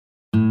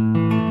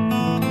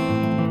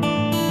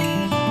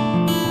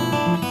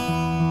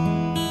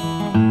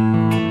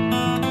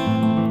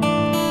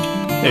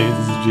Hey, this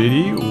is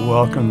JD.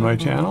 Welcome to my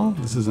channel.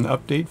 This is an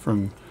update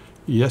from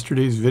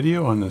yesterday's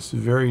video on this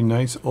very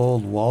nice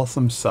old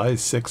Waltham Size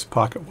 6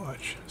 pocket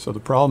watch. So the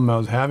problem I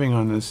was having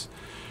on this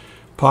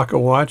pocket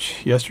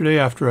watch yesterday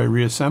after I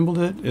reassembled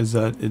it is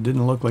that it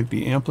didn't look like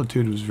the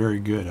amplitude was very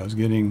good. I was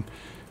getting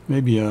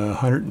maybe a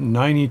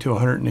 190 to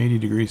 180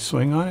 degree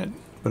swing on it,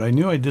 but I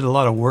knew I did a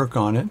lot of work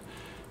on it,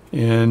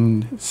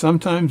 and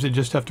sometimes they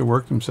just have to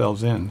work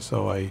themselves in.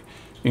 So I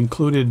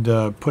included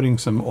putting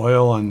some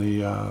oil on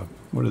the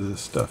what is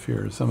this stuff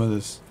here? Some of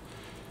this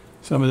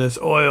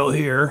oil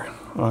here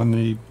on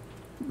the,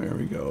 there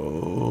we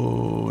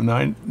go,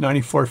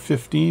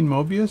 9415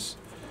 Mobius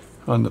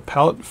on the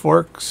pallet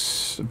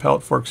forks, the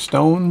pallet fork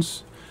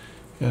stones,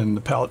 and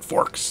the pallet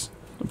fork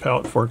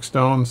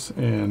stones.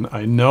 And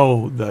I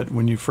know that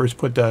when you first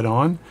put that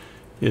on,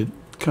 it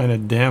kind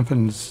of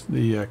dampens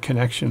the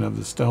connection of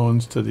the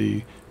stones to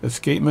the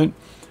escapement,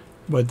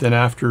 but then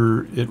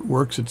after it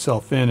works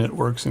itself in, it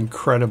works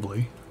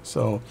incredibly.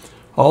 So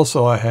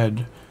also I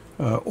had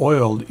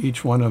oiled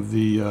each one of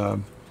the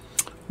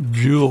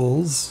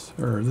jewels,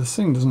 or this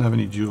thing doesn't have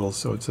any jewels,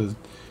 so it's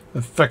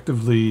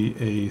effectively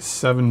a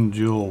 7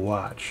 jewel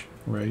watch,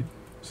 right?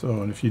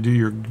 So, and if you do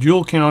your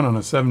jewel count on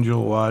a 7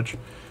 jewel watch,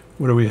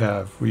 what do we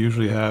have? We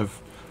usually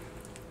have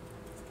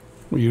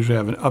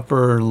an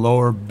upper and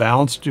lower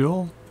balance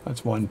jewel.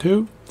 That's 1,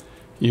 2.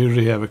 You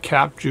usually have a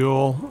cap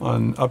jewel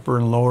on upper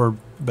and lower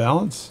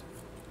balance.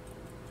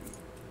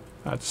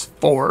 That's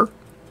 4.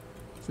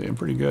 See, I'm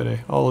pretty good, eh?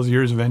 All those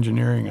years of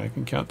engineering, I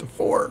can count to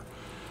 4.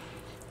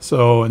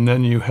 So, and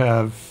then you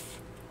have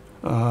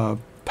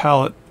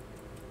pallet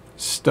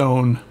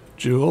stone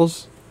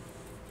jewels,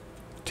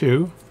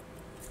 2.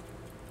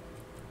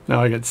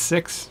 Now I got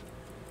 6,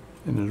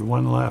 and there's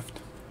 1 left.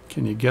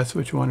 Can you guess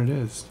which one it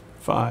is?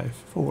 5,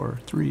 4,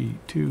 3,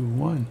 2,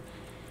 1.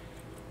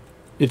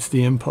 It's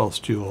the impulse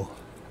jewel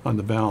on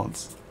the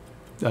balance.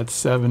 That's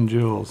 7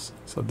 jewels.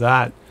 So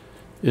that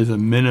is a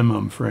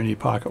minimum for any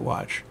pocket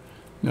watch.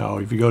 Now,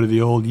 if you go to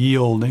the old ye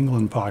old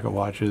England pocket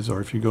watches,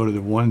 or if you go to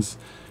the ones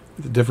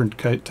with a different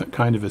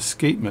kind of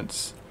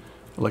escapements,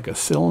 like a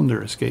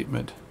cylinder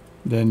escapement,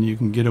 then you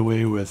can get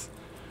away with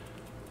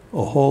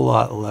a whole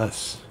lot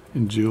less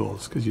in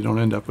jewels, because you don't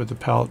end up with the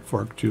pallet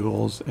fork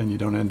jewels and you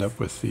don't end up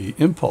with the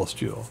impulse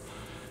jewel.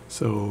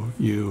 So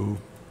you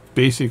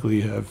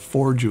basically have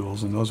 4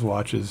 jewels in those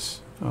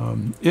watches,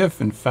 if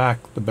in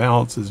fact the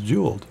balance is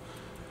jeweled,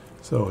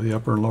 so the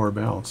upper and lower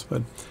balance.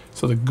 But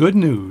so the good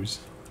news,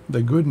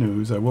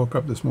 I woke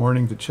up this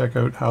morning to check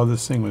out how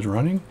this thing was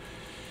running,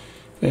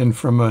 and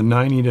from a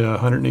 90 to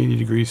 180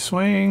 degree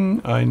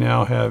swing, I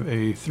now have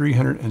a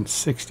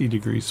 360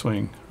 degree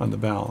swing on the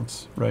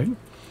balance, right?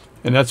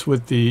 And that's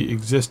with the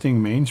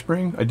existing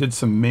mainspring. I did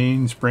some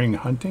mainspring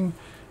hunting.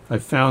 I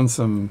found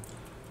some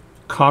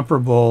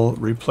comparable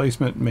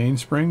replacement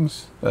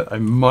mainsprings that I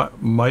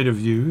might have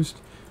used,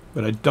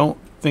 but I don't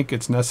think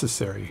it's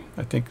necessary.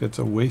 I think that's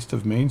a waste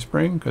of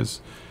mainspring,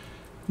 because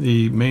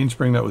the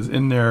mainspring that was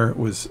in there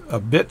was a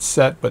bit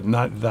set, but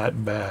not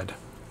that bad.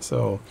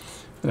 So,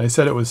 and I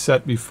said it was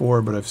set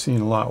before, but I've seen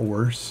a lot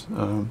worse.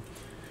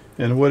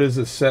 And what is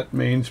a set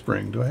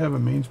mainspring? Do I have a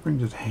mainspring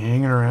just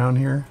hanging around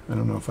here? I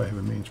don't know if I have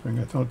a mainspring.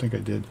 I don't think I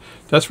did.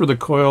 That's where the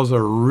coils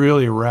are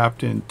really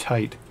wrapped in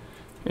tight,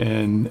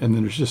 and then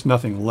there's just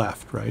nothing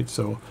left, right?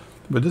 So,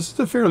 but this is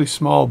a fairly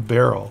small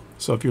barrel.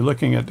 So if you're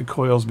looking at the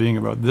coils being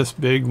about this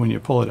big when you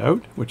pull it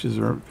out, which is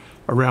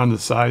around the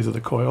size of the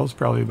coils,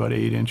 probably about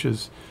 8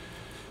 inches,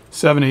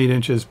 7, 8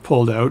 inches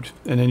pulled out,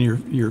 and then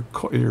you're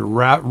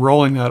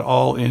rolling that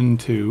all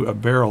into a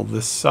barrel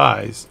this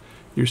size,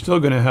 you're still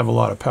going to have a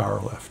lot of power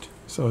left.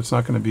 So it's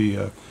not going to be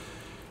a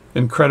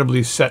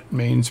incredibly set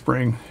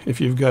mainspring.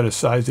 If you've got a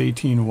size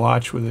 18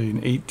 watch with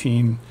an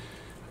 18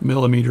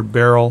 millimeter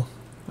barrel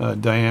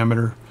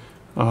diameter,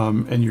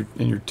 and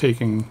you're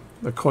taking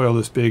a coil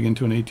this big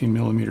into an 18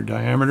 millimeter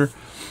diameter,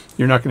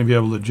 you're not going to be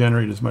able to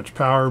generate as much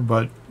power.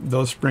 But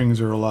those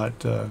springs are a lot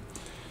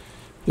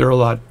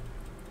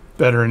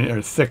better and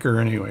are thicker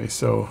anyway.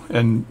 So,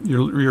 and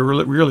you're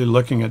really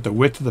looking at the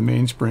width of the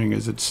mainspring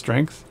as its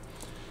strength,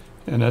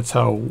 and that's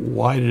how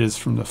wide it is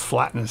from the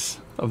flatness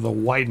of the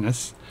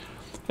wideness.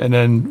 And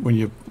then when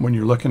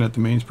you're looking at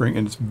the mainspring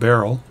and its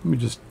barrel, let me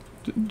just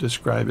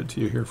describe it to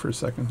you here for a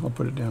second. I'll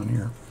put it down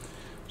here.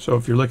 So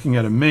if you're looking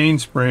at a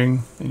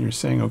mainspring and you're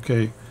saying,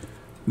 okay,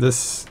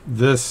 this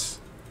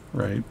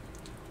right,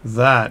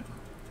 that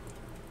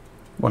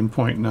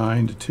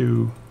 1.9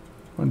 to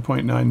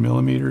 1.9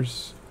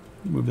 millimeters,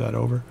 move that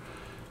over,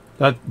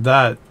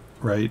 that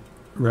right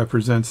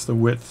represents the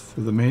width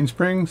of the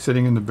mainspring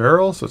sitting in the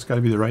barrel, so it's got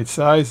to be the right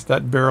size.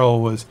 That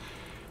barrel was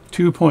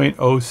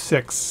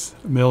 2.06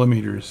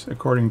 millimeters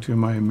according to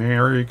my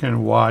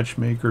American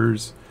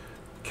watchmaker's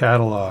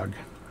catalog,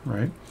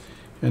 right?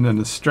 And then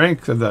the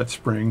strength of that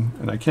spring,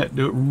 and I can't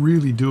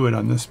really do it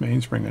on this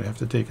mainspring, I'd have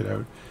to take it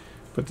out,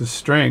 but the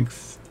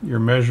strength, you're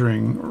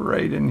measuring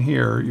right in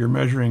here, you're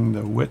measuring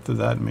the width of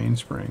that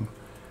mainspring,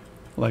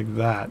 like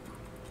that,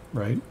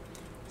 right?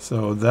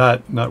 So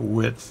that, not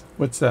width,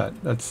 what's that?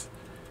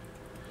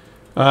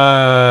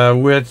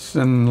 Width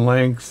and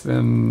length,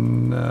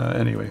 and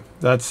anyway,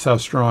 that's how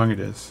strong it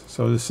is.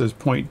 So this says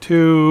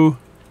 0.2,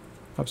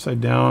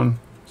 upside down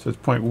says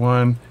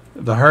 0.1.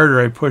 The harder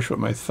I push with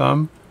my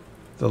thumb,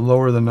 the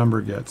lower the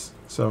number gets.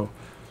 So,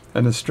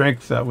 and the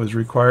strength that was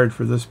required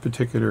for this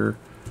particular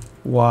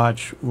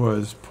watch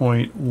was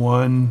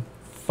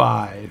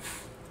 0.15.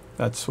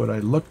 That's what I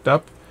looked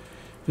up.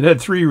 It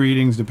had 3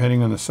 readings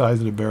depending on the size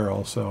of the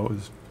barrel, so it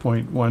was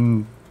 0.1,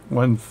 1.4,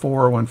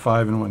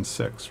 1.5, and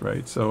 1.6,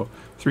 right? So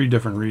 3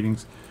 different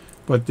readings.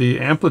 But the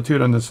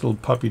amplitude on this little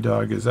puppy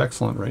dog is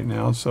excellent right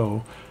now,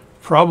 so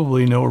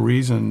probably no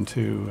reason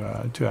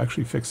to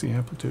actually fix the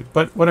amplitude.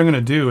 But what I'm going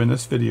to do in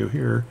this video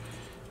here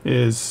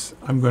is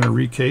I'm going to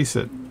recase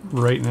it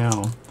right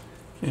now,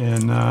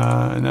 and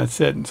that's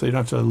it. So you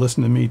don't have to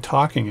listen to me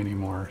talking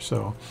anymore.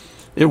 So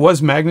it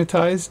was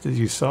magnetized, as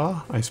you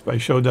saw. I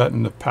showed that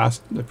in the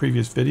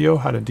previous video,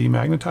 how to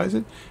demagnetize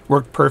it.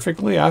 Worked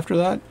perfectly after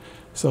that.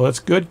 So that's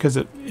good, because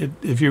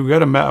if you've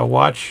got a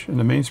watch and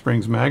the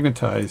mainspring's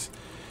magnetized,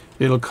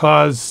 it'll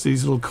cause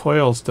these little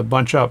coils to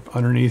bunch up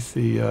underneath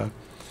the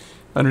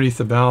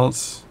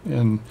balance.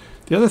 And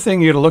the other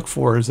thing you got to look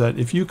for is that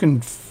if you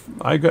can,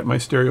 I got my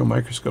stereo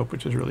microscope,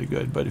 which is really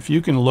good, but if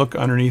you can look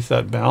underneath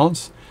that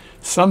balance,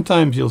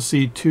 sometimes you'll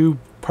see 2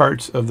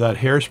 parts of that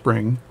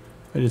hairspring.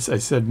 I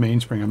said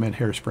mainspring, I meant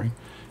hairspring.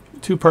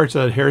 2 parts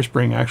of that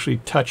hairspring actually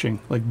touching,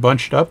 like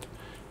bunched up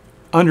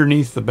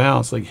underneath the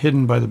balance, like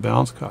hidden by the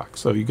balance cock.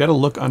 So you got to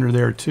look under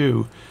there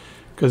too,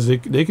 because they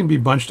can be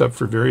bunched up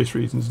for various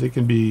reasons. They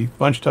can be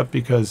bunched up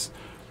because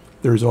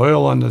there's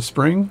oil on the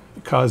spring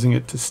causing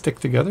it to stick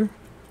together,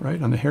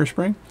 right, on the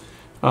hairspring.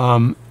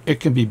 It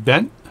can be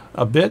bent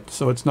a bit,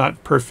 so it's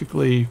not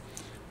perfectly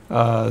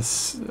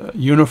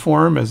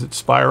uniform as it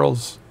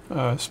spirals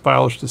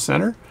to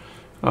center.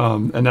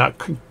 And that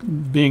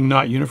being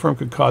not uniform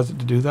could cause it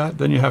to do that.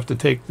 Then you have to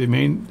take the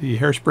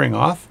hairspring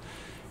off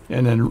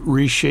and then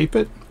reshape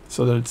it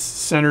so that it's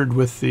centered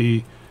with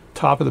the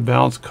top of the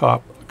balance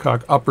cock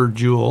upper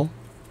jewel.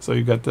 So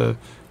you've got the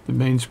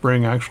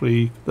mainspring,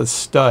 actually the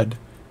stud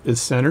is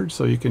centered,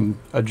 so you can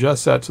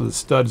adjust that so the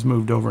stud is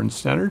moved over and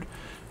centered.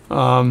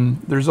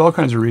 There's all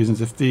kinds of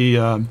reasons. If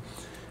the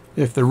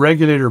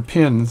regulator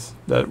pins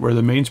where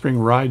the mainspring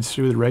rides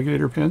through the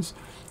regulator pins,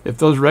 if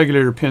those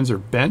regulator pins are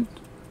bent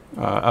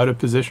out of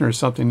position or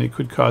something, they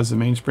could cause the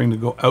mainspring to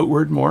go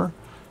outward more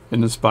in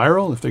the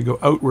spiral. If they go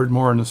outward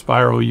more in the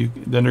spiral,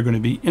 then they're going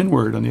to be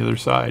inward on the other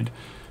side,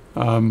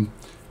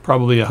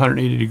 probably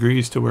 180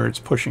 degrees to where it's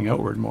pushing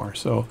outward more.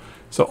 So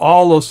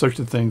all those sorts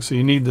of things. So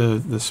you need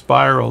the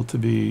spiral to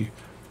be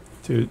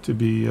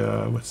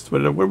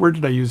what word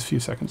did I use a few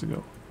seconds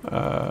ago?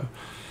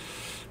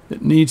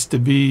 It needs to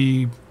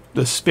be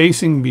the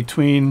spacing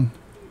between,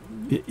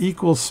 the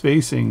equal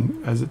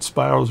spacing as it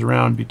spirals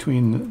around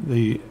between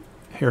the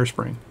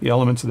hairspring, the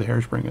elements of the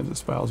hairspring as it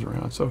spirals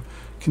around. So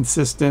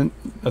consistent,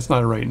 that's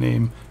not a right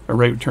name, a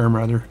right term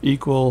rather,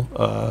 equal,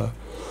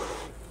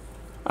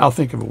 I'll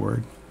think of a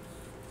word.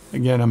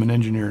 Again, I'm an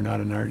engineer,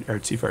 not an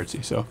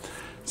artsy-fartsy.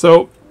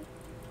 So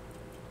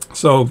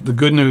the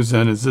good news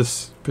then is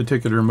this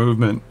particular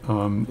movement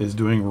is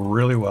doing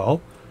really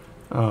well.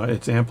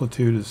 Its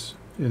amplitude is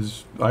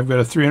I've got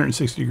a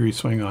 360 degree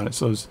swing on it,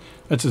 so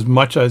that's as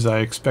much as I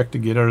expect to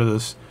get out of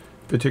this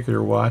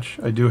particular watch.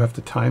 I do have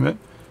to time it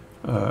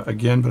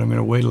again, but I'm going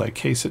to wait till I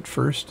case it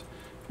first,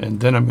 and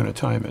then I'm going to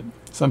time it.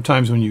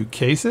 Sometimes when you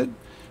case it,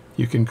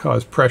 you can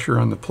cause pressure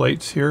on the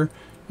plates here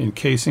in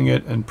casing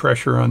it, and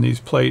pressure on these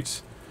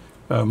plates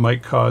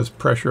might cause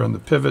pressure on the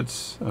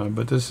pivots,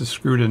 but this is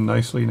screwed in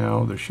nicely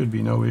now. There should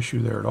be no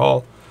issue there at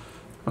all.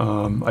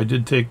 I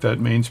did take that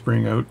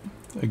mainspring out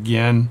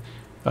again.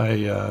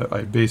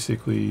 I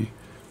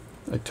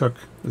took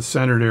the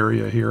centered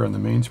area here on the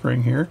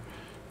mainspring here,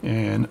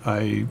 and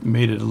I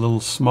made it a little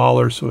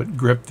smaller so it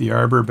gripped the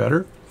arbor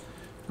better.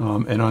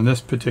 And on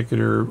this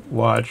particular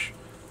watch,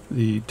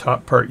 the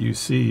top part you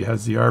see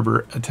has the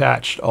arbor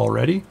attached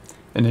already,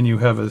 and then you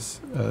have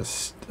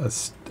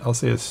I'll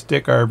say a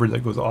stick arbor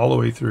that goes all the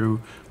way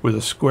through with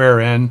a square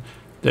end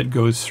that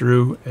goes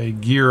through a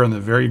gear on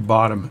the very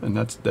bottom, and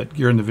that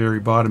gear on the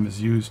very bottom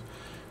is used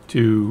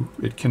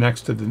it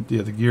connects to the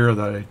other gear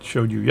that I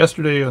showed you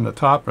yesterday on the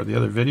top, or the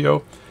other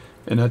video,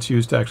 and that's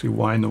used to actually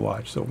wind the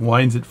watch. So it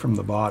winds it from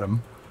the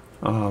bottom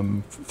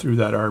through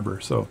that arbor.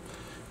 So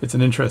it's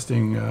an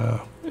interesting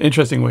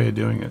way of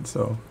doing it.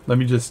 So let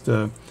me just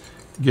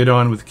get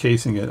on with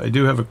casing it. I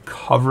do have a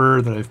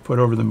cover that I've put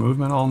over the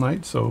movement all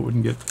night so it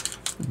wouldn't get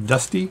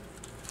dusty.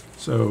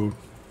 So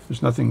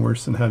there's nothing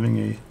worse than having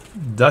a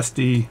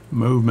dusty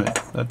movement.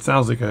 That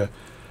sounds like a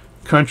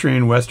country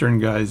and western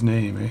guy's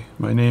name, eh?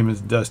 My name is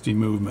Dusty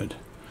Movement.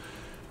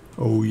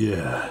 Oh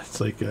yeah,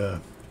 it's like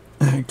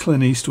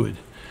Clint Eastwood.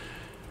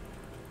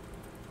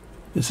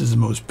 This is the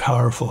most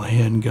powerful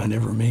handgun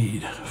ever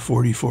made.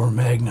 44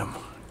 Magnum.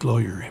 Blow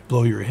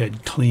your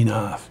head clean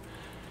off.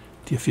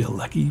 Do you feel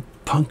lucky,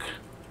 punk?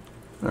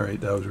 All right,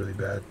 that was really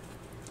bad.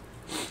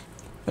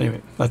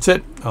 Anyway, that's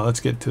it. Let's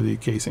get to the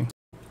casing.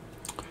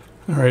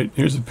 All right,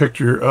 here's a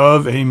picture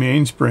of a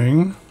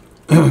mainspring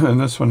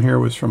And this one here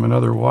was from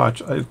another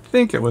watch. I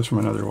think it was from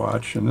another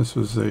watch, and this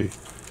was the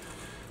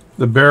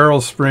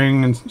barrel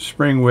spring and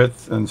spring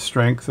width and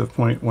strength of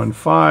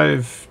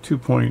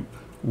 0.15,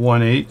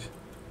 2.18.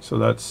 So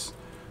that's,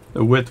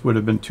 the width would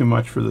have been too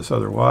much for this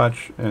other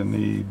watch, and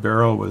the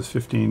barrel was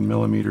 15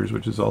 millimeters,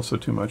 which is also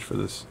too much for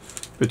this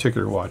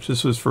particular watch.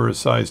 This was for a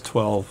size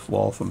 12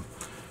 Waltham.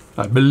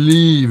 I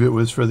believe it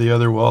was for the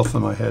other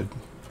Waltham I had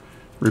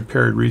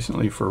repaired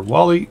recently for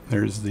Wally.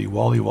 There's the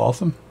Wally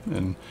Waltham,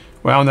 and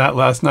wound that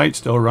last night,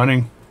 still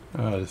running.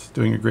 It's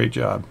doing a great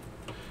job.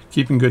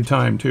 Keeping good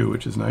time too,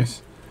 which is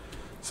nice.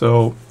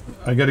 So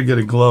I got to get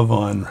a glove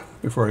on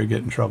before I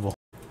get in trouble.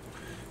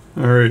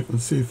 All right,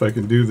 let's see if I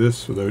can do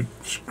this without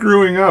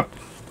screwing up.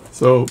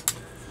 So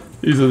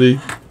these are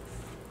the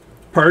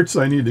parts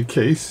I need to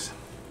case.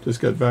 Just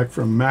got back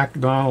from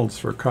McDonald's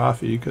for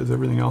coffee because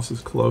everything else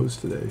is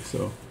closed today.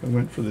 So I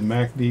went for the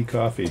MacD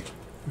coffee,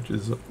 which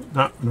is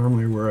not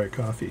normally where I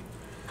coffee.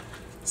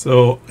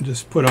 So I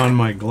just put on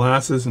my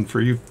glasses, and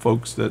for you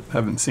folks that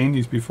haven't seen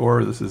these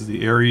before, this is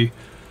the Airy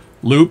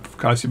loop.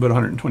 Costs you about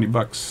 120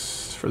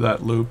 bucks for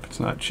that loop. It's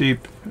not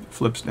cheap. It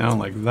flips down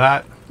like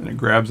that, and it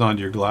grabs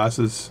onto your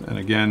glasses. And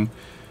again,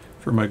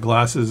 for my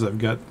glasses, I've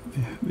got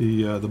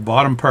the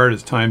bottom part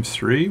is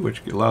 ×3,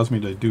 which allows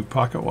me to do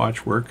pocket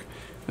watch work,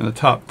 and the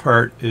top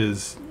part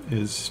is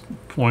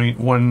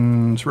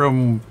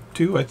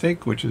 0.102, I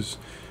think, which is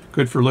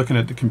good for looking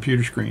at the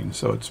computer screen.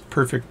 So it's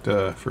perfect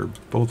for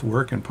both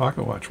work and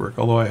pocket watch work.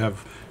 Although I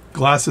have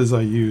glasses I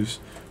use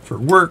for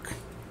work,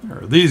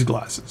 or these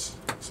glasses.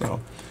 So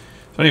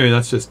anyway,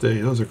 that's just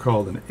those are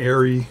called an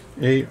Airy,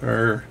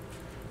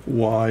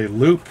 A-R-Y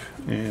loop.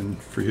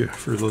 And for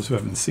those who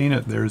haven't seen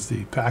it, there's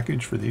the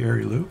package for the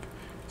Airy loop.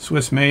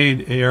 Swiss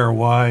made,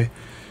 ARY.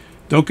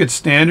 Don't get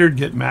standard,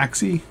 get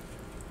maxi.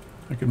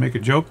 I could make a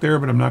joke there,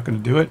 but I'm not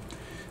going to do it.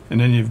 And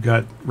then you've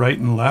got right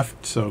and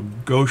left, so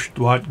gauche,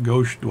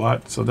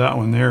 droite. So that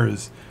one there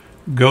is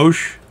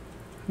gauche,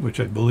 which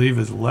I believe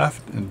is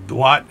left, and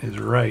droite is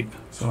right.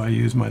 So I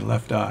use my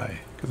left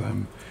eye because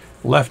I'm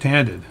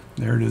left-handed.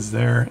 There it is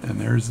there,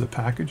 and there's the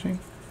packaging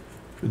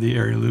for the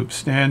Airy loop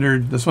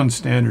standard. This one's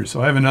standard.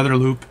 So I have another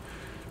loop,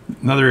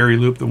 another Airy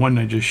loop. The one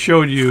I just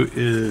showed you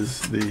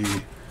is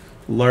the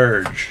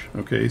large.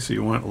 Okay, so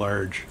you want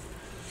large.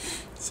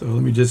 So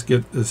let me just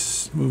get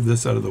this, move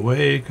this out of the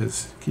way,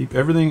 because keep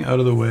everything out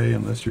of the way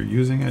unless you're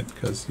using it,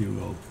 because you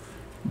will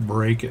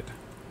break it.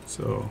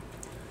 So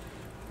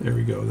there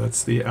we go.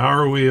 That's the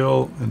hour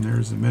wheel, and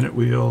there's the minute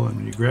wheel. And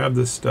when you grab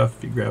this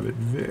stuff, you grab it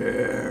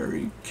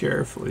very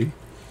carefully.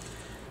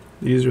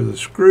 These are the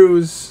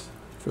screws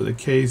for the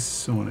case.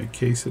 So when I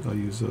case it, I'll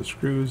use those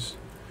screws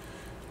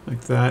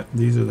like that.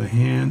 These are the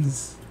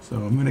hands. So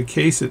I'm going to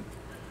case it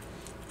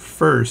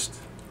first,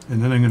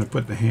 and then I'm going to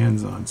put the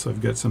hands on. So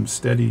I've got some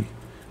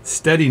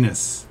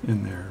steadiness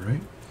in there, right?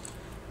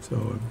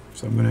 So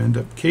I'm going to end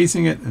up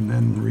casing it and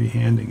then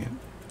rehanding it.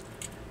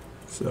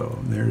 So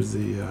there's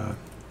the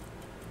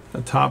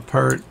top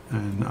part,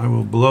 and I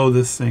will blow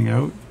this thing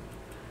out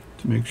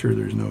to make sure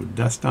there's no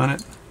dust on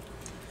it.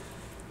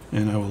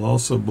 And I will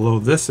also blow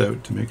this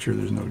out to make sure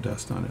there's no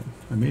dust on it.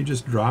 I may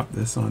just drop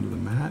this onto the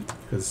mat,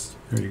 because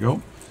there you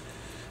go.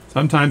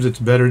 Sometimes it's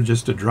better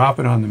just to drop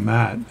it on the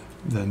mat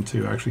than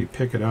to actually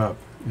pick it up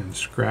and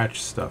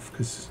scratch stuff,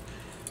 because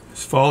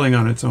it's falling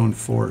on its own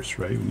force,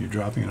 right, when you're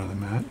dropping it on the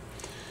mat.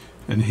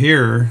 And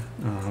here,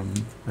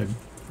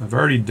 I've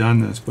already done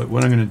this, but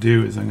what I'm going to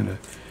do is I'm going to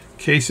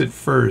case it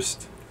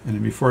first, and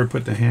then before I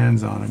put the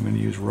hands on, I'm going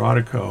to use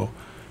Rodico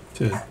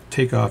to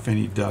take off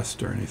any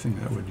dust or anything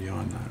that would be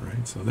on that,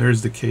 right? So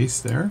there's the case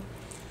there.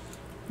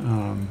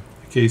 The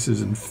case is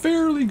in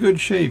fairly good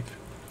shape,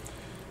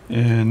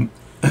 and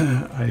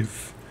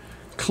I've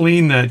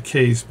cleaned that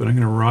case, but I'm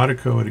going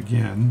to Rodico it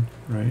again,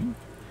 right?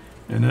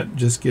 And that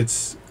just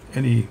gets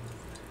any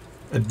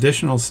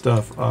additional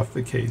stuff off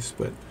the case,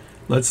 but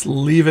let's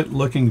leave it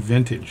looking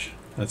vintage.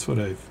 That's what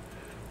I've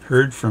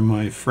heard from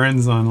my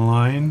friends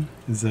online,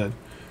 is that,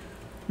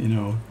 you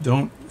know,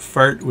 don't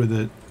fart with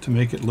it to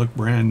make it look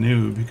brand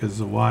new, because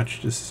the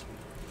watch just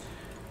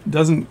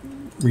doesn't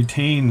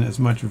retain as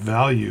much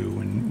value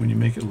when you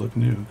make it look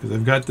new. Because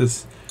I've got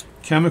this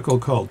chemical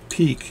called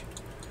Peak,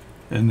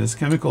 and this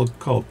chemical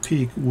called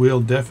Peak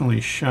will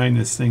definitely shine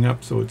this thing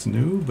up so it's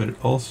new, but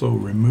it also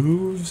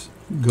removes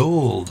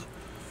gold.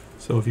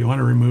 So if you want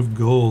to remove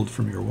gold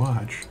from your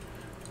watch,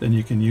 then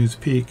you can use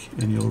Peak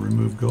and you'll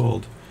remove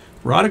gold.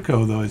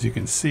 Rodico, though, as you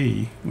can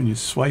see, when you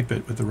swipe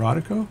it with the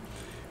Rodico,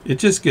 it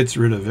just gets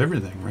rid of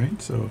everything,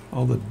 right? So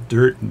all the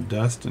dirt and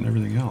dust and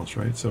everything else,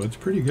 right? So it's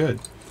pretty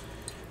good.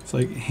 It's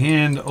like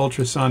hand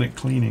ultrasonic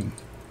cleaning.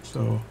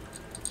 So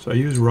I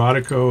use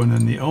Rodico, and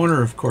then the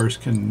owner, of course,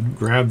 can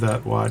grab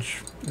that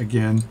watch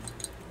again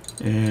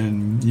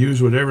and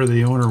use whatever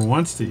the owner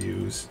wants to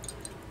use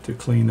to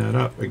clean that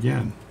up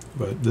again.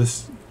 But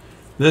this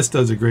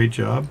does a great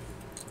job.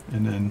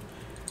 And then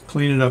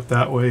clean it up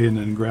that way, and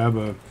then grab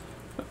a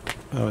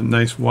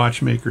nice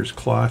watchmaker's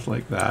cloth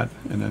like that,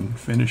 and then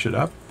finish it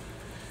up.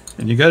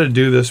 And you got to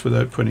do this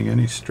without putting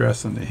any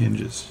stress on the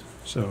hinges.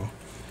 So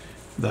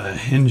the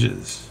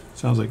hinges.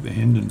 Sounds like the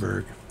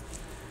Hindenburg.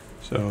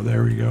 So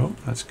there we go.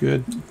 That's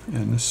good.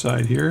 And this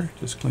side here,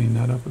 just clean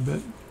that up a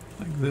bit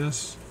like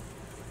this.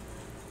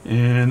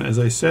 And as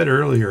I said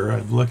earlier,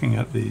 I'm looking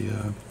at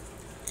the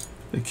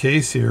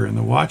case here, and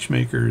the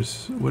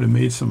watchmakers would have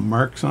made some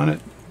marks on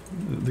it.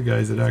 The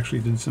guys that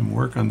actually did some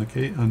work on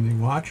the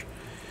watch.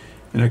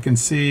 And I can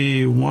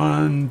see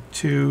 1,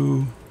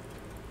 2,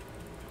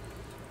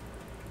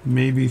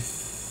 maybe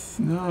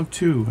no,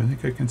 2. I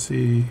think I can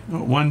see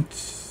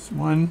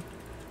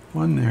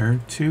one there,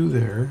 2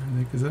 there. I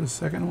think, is that a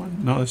second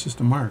one? No, that's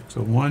just a mark.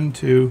 So 1,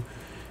 2.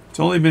 It's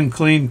only been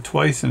cleaned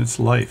twice in its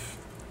life.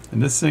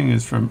 And this thing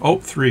is from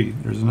 3.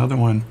 There's another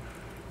one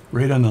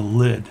right on the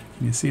lid.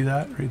 Can you see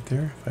that right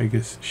there? If I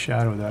just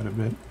shadow that a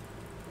bit.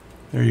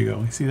 There you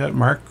go. You see that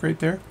mark right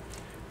there?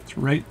 It's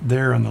right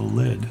there on the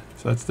lid.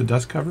 So that's the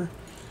dust cover.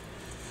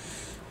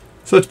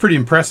 So it's pretty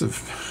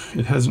impressive.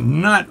 It has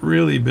not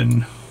really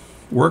been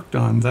worked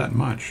on that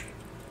much.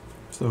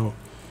 So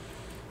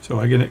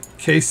I'm going to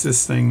case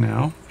this thing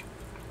now.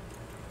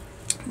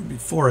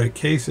 Before I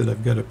case it,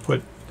 I've got to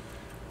put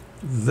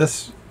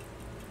this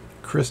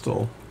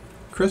crystal?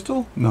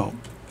 No.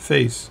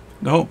 Face.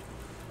 No.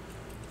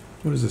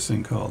 What is this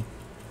thing called?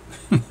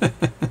 I'm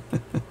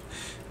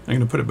going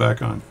to put it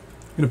back on.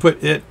 I'm going to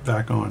put it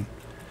back on.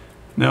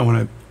 Now when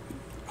I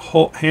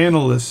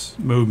handle this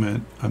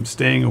movement, I'm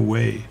staying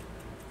away.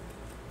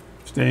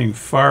 Staying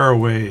far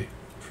away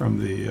from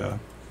the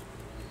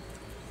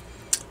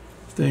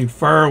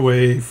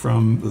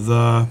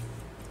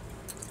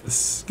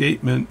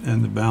escapement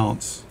and the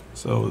balance.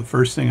 So the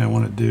first thing I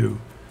want to do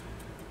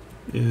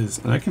is,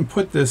 and I can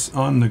put this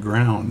on the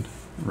ground,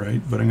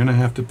 right? But I'm going to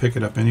have to pick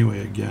it up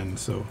anyway again.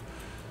 So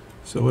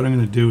what I'm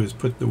going to do is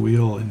put the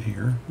wheel in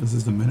here. This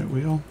is the minute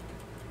wheel.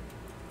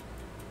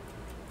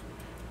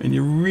 And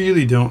you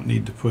really don't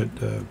need to put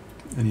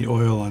any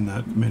oil on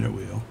that minute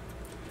wheel.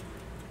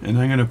 And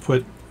I'm going to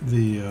put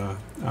the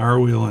hour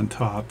wheel on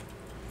top.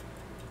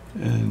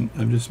 And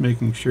I'm just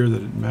making sure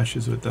that it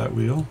meshes with that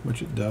wheel,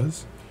 which it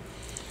does.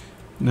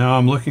 Now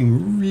I'm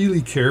looking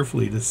really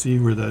carefully to see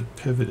where that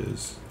pivot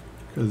is,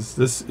 because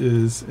this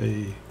is,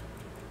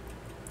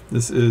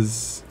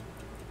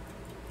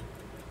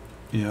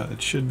 yeah, it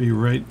should be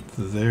right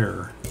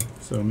there.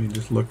 So let me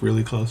just look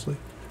really closely.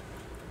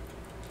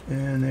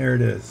 And there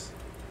it is.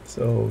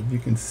 So you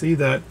can see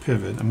that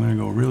pivot. I'm going to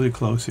go really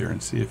close here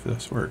and see if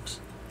this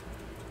works.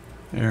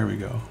 There we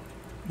go.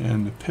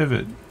 And the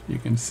pivot, you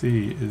can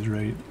see, is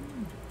right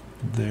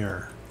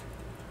there.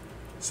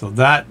 So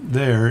that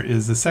there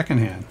is the second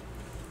hand.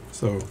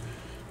 So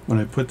when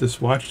I put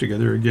this watch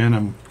together, again,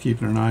 I'm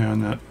keeping an eye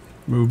on that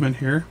movement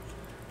here.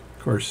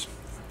 Of course,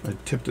 I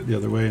tipped it the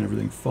other way and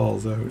everything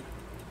falls out.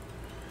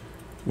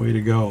 Way to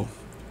go.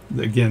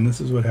 Again,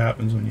 this is what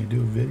happens when you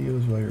do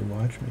videos while you're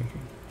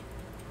watchmaking.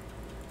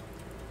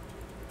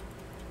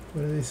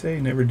 What do they say?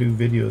 Never do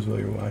videos while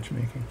you're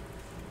watchmaking.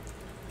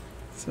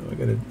 So I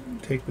got to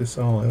take this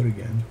all out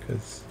again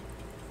because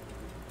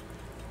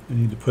I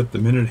need to put the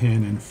minute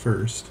hand in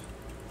first.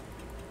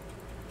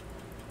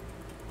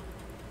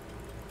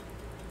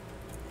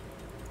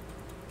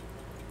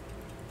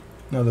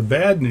 Now the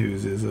bad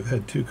news is I've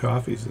had 2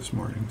 coffees this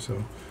morning,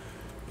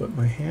 but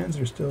my hands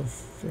are still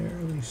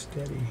fairly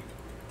steady.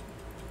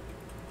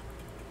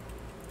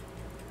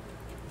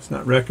 It's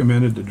not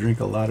recommended to drink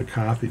a lot of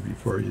coffee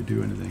before you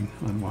do anything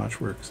on watch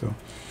work. So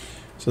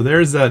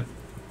there's that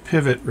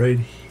pivot right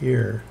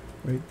here,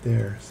 right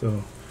there.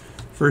 So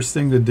first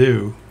thing to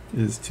do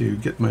is to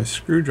get my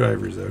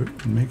screwdrivers out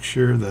and make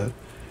sure that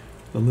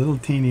the little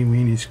teeny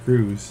weeny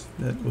screws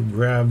that will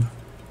grab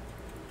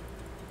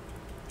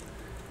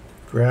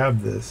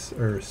this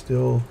are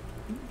still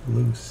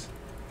loose.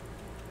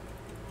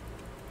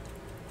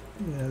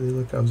 Yeah, they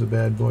look, I was a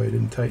bad boy. I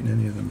didn't tighten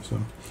any of them, so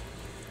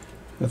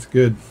that's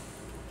good.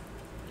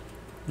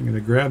 I'm going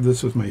to grab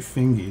this with my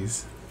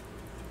fingies,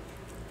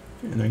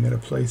 and I'm going to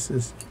place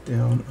this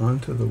down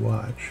onto the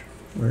watch.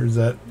 Where's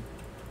that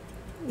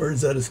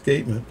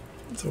escapement?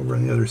 It's over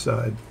on the other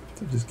side.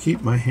 So just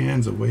keep my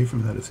hands away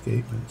from that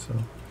escapement.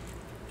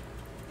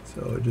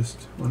 So I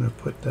just want to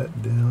put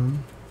that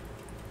down.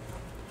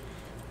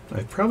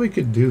 I probably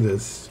could do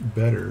this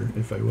better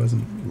if I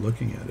wasn't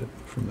looking at it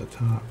from the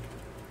top.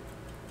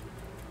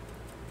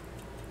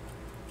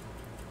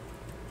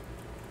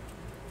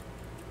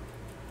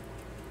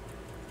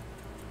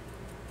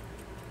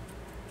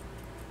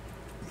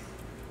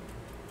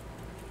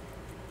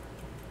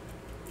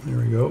 There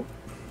we go.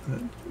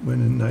 That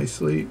went in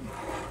nicely.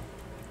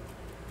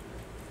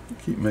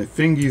 Keep my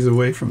fingies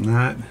away from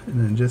that, and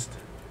then just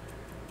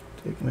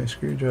take my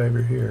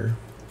screwdriver here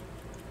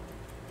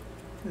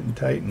and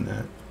tighten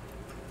that.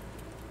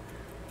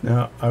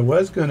 Now, I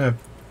was going to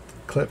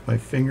clip my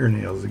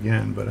fingernails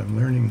again, but I'm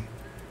learning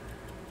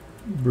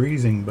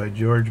Breezing by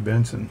George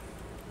Benson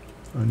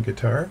on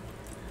guitar,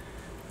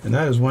 and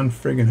that is one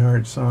friggin'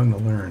 hard song to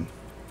learn.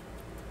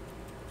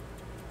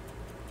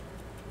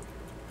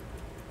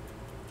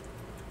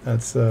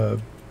 It's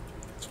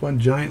one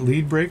giant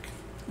lead break,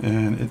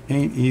 and it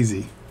ain't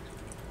easy.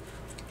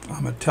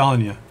 I'm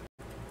telling you.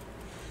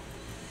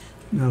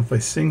 Now if I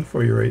sing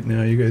for you right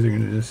now, you guys are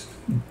going to just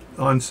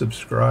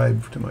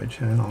unsubscribe to my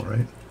channel,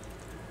 right?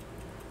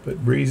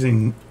 But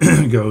breezing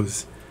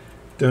goes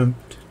dum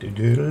do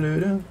do do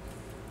dum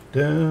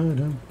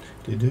dum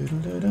do do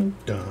do dum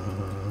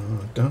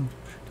dum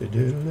do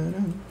do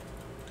dum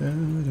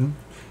dum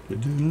do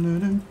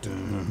do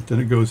dum. Then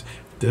it goes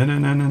da na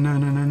na na na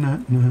na na na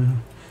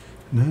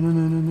na na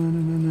na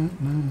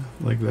na,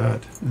 like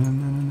that. Na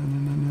na na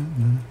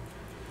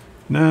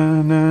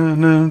na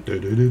na do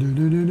do do do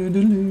do do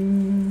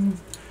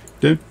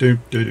do do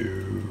do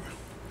do.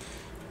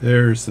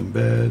 There's some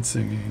bad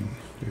singing.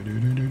 Do do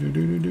do do do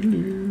do do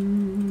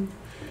do.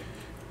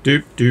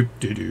 Doop doop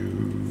do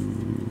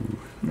do.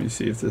 Let me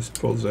see if this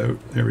pulls out.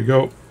 There we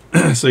go.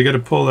 So you got to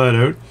pull that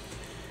out.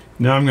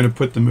 Now I'm going to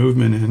put the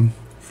movement in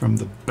from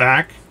the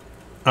back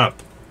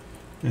up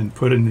and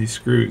put in these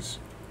screws.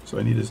 So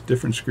I need a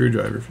different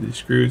screwdriver for these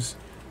screws.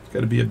 It's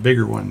got to be a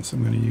bigger one, so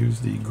I'm going to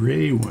use the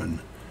gray one.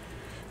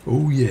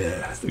 Oh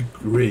yeah, the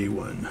gray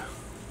one.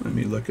 Let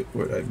me look at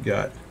what I've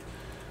got.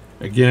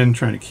 Again,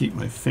 trying to keep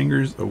my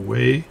fingers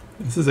away.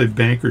 This is a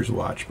banker's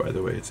watch, by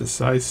the way. It's a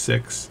size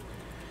 6,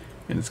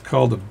 and it's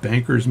called a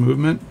banker's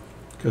movement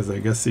because I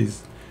guess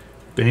these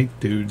bank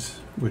dudes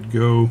would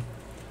go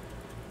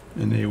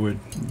and they would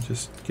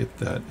just get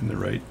that in the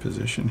right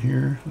position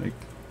here. Like,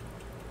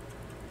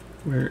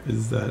 where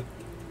is that?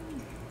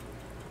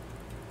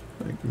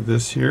 Like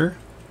this here.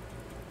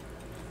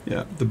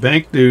 Yeah, the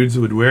bank dudes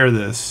would wear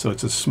this, so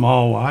it's a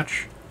small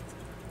watch.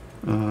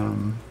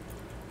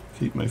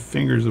 Keep my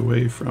fingers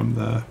away from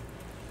the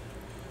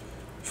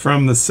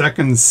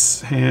second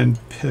hand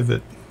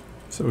pivot.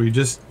 So you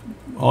just,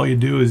 all you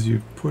do is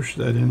you push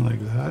that in like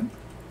that.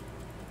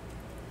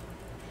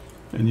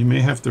 And you may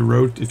have to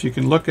rotate, if you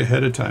can look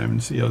ahead of time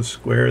and see how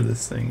square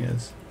this thing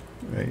is,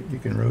 right? You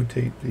can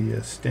rotate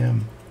the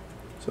stem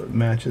so it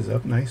matches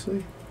up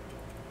nicely.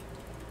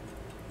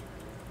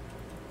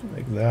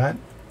 Like that,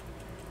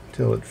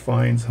 till it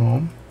finds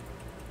home.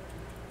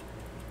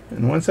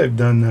 And once I've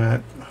done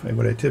that,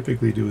 what I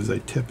typically do is I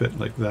tip it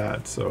like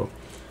that. So,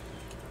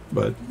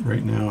 but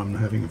right now I'm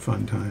having a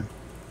fun time.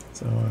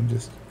 So I'm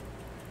just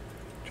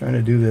trying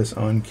to do this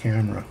on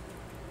camera.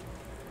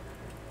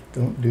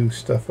 Don't do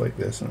stuff like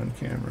this on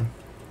camera.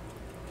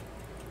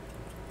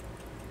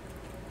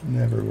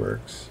 Never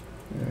works.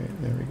 All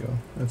right, there we go.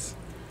 That's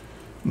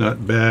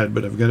not bad,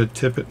 but I've got to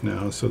tip it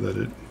now so that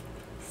it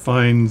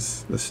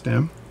finds the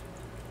stem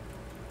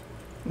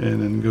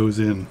and then goes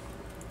in.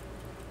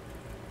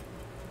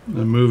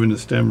 I'm moving the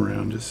stem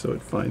around just so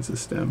it finds the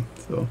stem.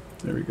 So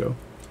there we go.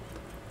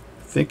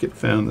 I think it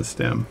found the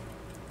stem.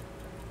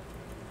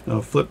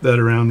 I'll flip that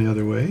around the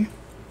other way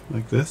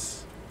like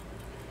this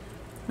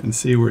and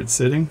see where it's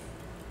sitting.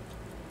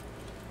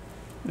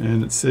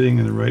 And it's sitting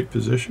in the right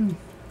position.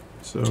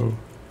 So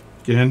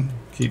again,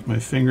 keep my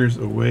fingers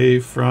away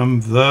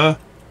from the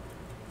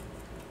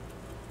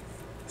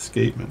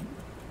escapement.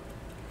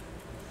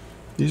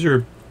 These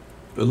are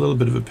a little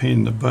bit of a pain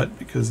in the butt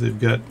because they've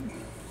got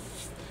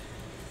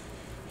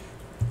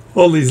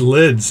all these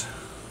lids.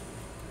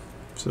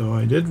 So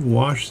I did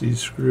wash these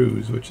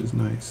screws, which is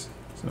nice.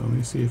 So let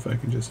me see if I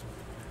can just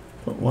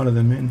put one of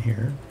them in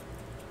here.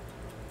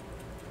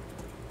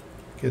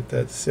 Get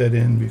that set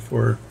in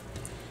before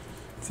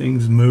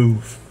things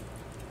move.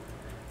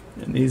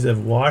 And these have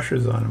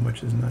washers on them,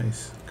 which is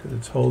nice because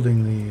it's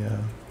holding the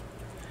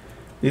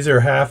these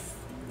are half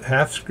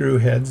screw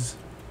heads.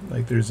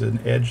 Like there's an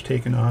edge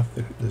taken off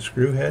the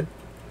screw head,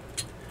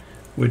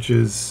 which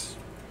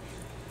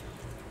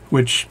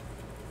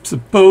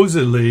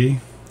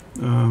supposedly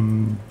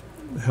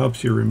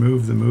helps you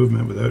remove the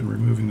movement without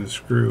removing the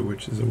screw,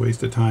 which is a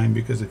waste of time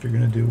because if you're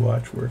going to do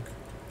watch work,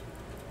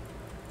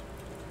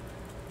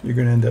 you're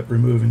going to end up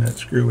removing that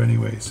screw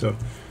anyway. So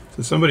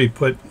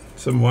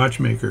some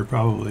watchmaker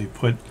probably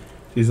put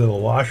these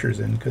little washers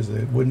in because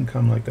it wouldn't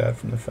come like that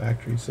from the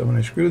factory. So when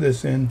I screw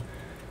this in,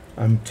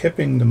 I'm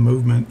tipping the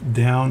movement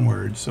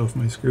downwards, so if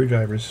my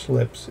screwdriver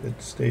slips,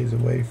 it stays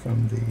away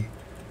from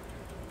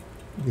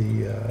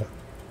the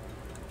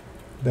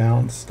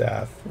balance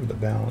staff or the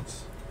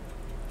balance.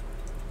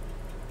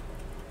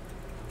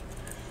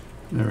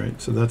 Alright,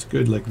 so that's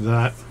good like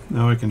that.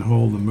 Now I can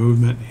hold the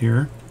movement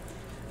here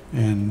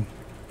and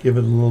give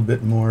it a little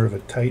bit more of a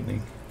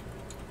tightening.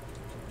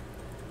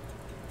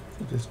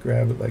 So just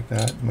grab it like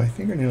that. My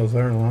fingernails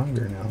are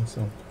longer now,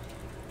 so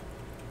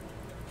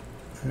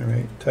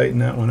alright, tighten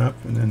that one up,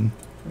 and then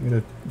I'm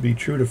going to be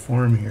true to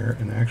form here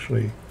and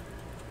actually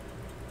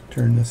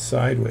turn this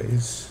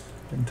sideways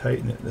and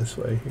tighten it this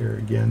way here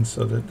again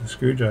so that the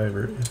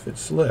screwdriver, if it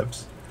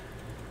slips,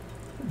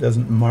 it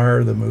doesn't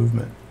mar the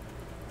movement.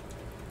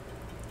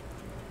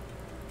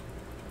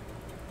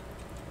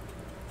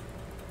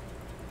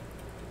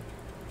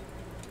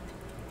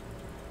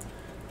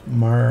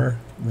 Mar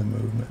the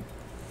movement.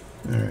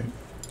 Alright,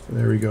 so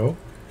there we go.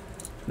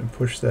 And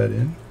push that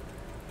in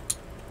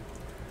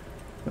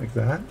like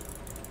that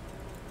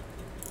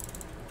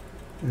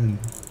and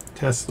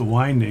test the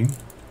winding,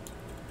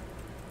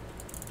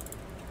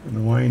 and the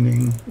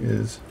winding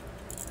is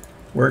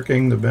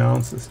working. The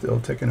balance is still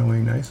ticking away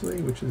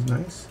nicely, which is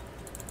nice.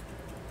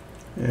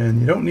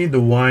 And you don't need to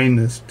wind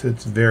this to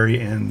its very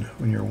end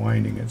when you're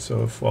winding it.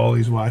 So if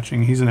Wally's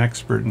watching, he's an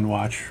expert in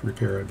watch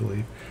repair, I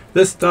believe.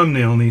 This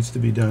thumbnail needs to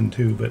be done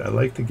too, but I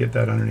like to get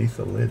that underneath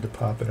the lid to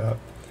pop it up.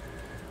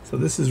 So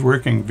this is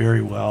working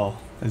very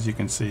well, as you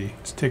can see.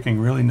 It's ticking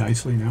really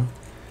nicely now.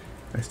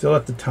 I still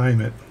have to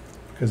time it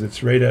because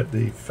it's right at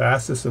the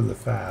fastest of the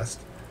fast,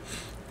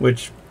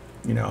 which,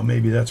 you know,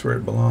 maybe that's where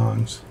it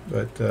belongs,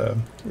 but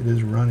it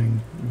is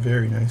running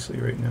very nicely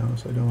right now,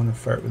 so I don't want to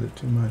fart with it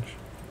too much.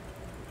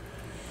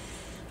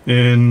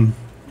 And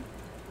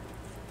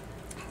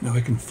now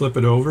I can flip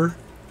it over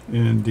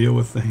and deal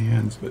with the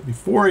hands. But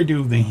before I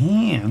do the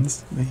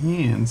hands,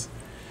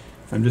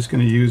 I'm just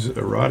going to use a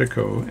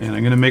Rodico, and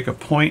I'm going to make a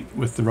point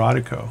with the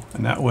Rodico.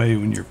 And that way,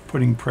 when you're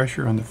putting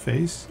pressure on the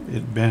face,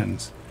 it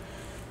bends.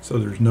 So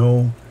there's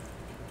no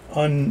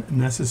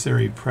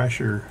unnecessary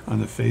pressure on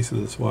the face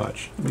of this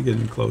watch. Let me get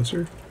in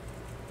closer.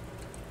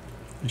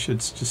 I should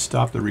just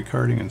stop the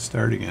recording and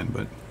start again,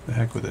 but the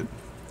heck with it.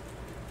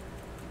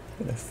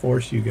 I'm going to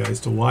force you guys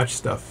to watch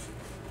stuff.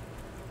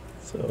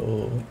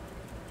 So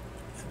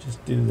I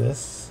just do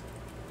this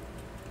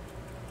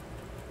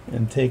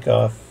and take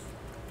off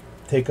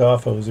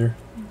hoser.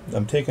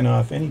 I'm taking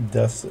off any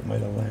dust that might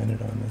have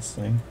landed on this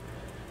thing.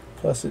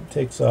 Plus it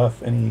takes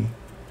off any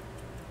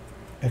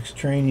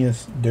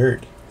extraneous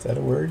dirt. Is that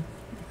a word?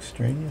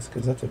 Extraneous?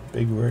 Because that's a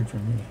big word for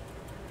me.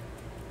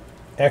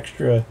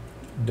 Extra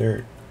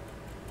dirt.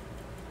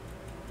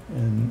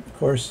 And of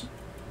course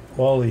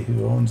Wally,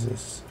 who owns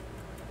this,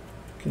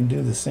 can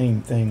do the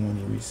same thing when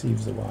he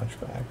receives the watch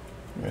back,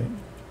 right?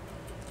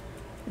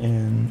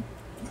 And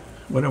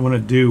what I want to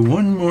do,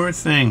 one more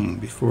thing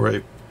before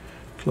I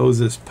close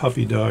this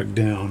puppy dog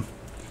down,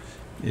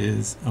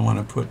 is I want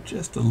to put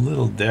just a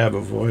little dab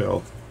of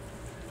oil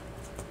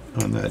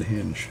on that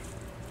hinge.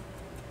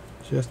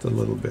 Just a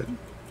little bit.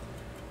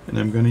 And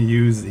I'm going to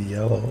use the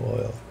yellow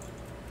oil.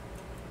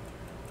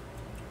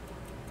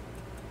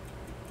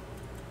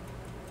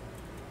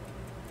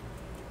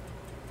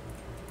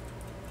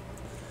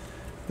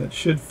 That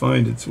should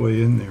find its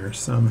way in there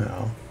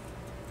somehow.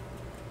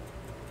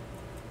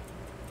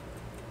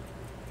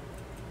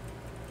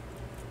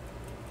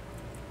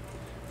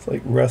 It's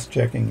like rust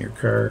checking your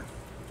car.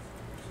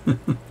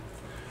 I'm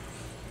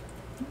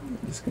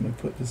just going to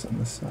put this on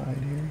the side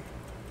here.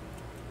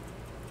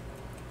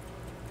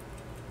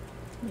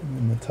 And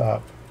then the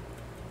top.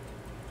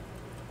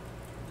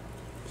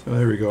 So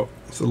there we go.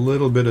 It's a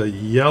little bit of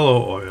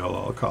yellow oil,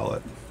 I'll call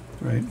it.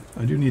 Right?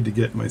 I do need to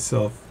get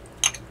myself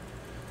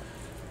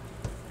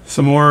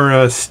some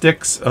more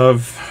sticks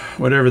of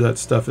whatever that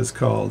stuff is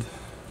called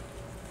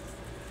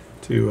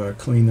to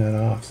clean that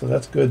off. So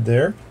that's good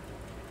there.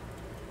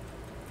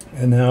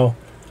 And now,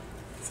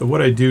 so what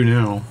I do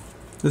now,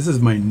 this is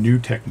my new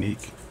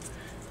technique,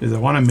 is I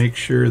want to make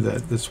sure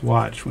that this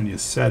watch, when you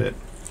set it,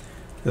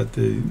 that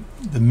the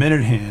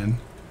minute hand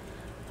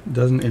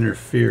doesn't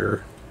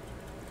interfere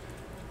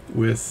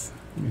with,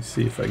 let me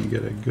see if I can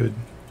get a good,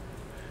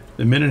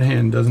 the minute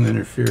hand doesn't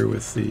interfere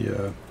with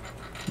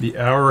the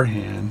hour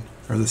hand,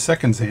 or the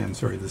seconds hand,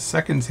 sorry, the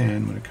seconds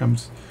hand when it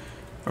comes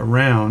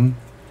around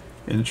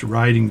and it's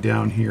riding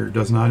down here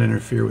does not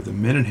interfere with the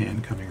minute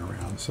hand coming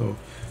around. So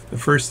the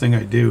first thing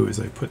I do is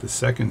I put the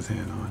seconds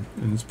hand on,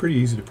 and it's pretty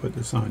easy to put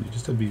this on. You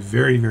just have to be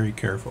very, very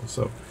careful.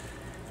 So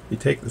you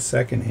take the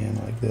second hand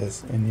like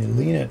this and you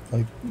lean it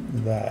like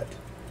that,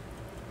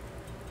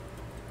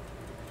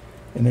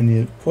 and then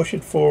you push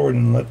it forward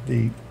and let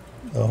the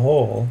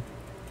hole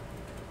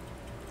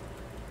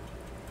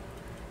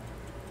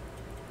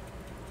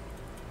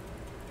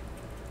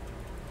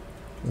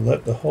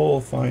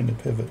find a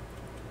pivot.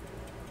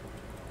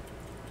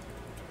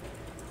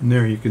 And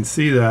there you can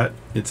see that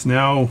it's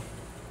now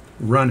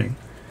running.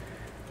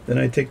 Then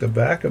I take the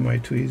back of my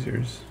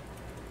tweezers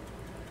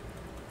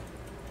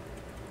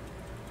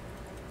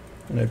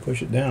and I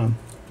push it down.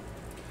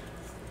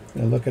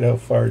 And I look at how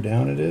far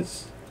down it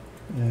is,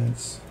 and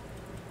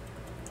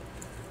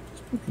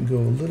we can go a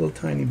little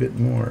tiny bit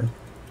more,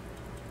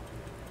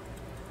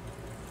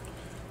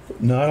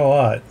 but not a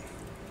lot.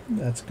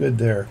 That's good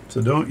there.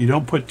 So you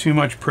don't put too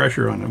much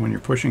pressure on it when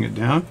you're pushing it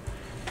down,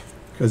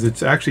 because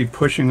it's actually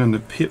pushing on the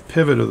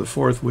pivot of the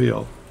fourth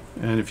wheel,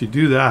 and if you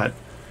do that,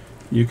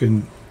 you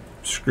can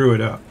screw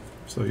it up.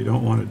 So you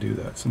don't want to do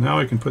that. So now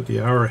I can put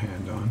the hour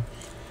hand on.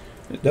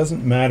 It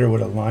doesn't matter what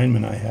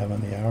alignment I have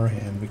on the hour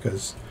hand,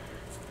 because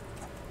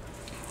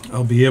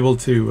I'll be able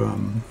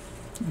to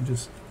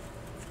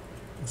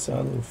I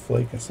saw a little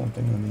flake of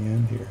something on the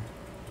end here.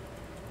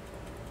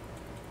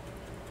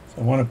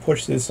 So I want to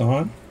push this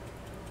on.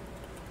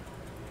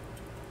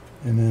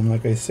 And then,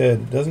 like I said,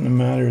 it doesn't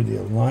matter the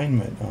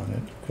alignment on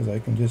it, because I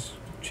can just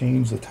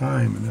change the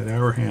time and that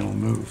hour hand will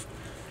move.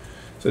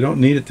 So I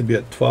don't need it to be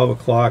at 12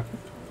 o'clock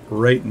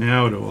right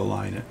now to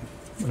align it,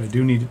 but I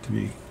do need it to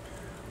be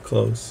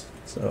close.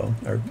 So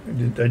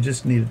I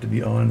just need it to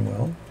be on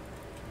well.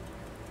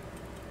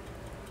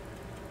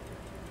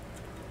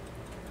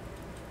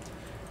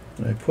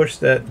 And I push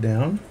that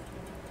down.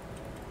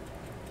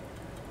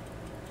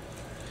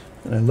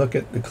 and I look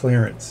at the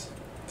clearance.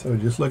 So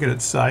just look at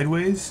it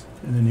sideways,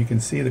 and then you can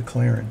see the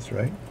clearance,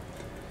 right?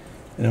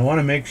 And I want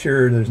to make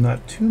sure there's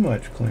not too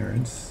much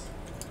clearance,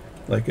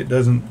 like it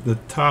doesn't, the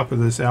top of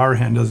this hour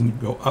hand doesn't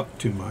go up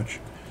too much.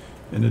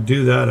 And to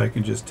do that, I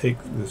can just take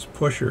this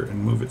pusher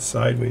and move it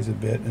sideways a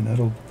bit, and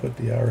that'll put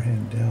the hour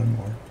hand down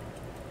more.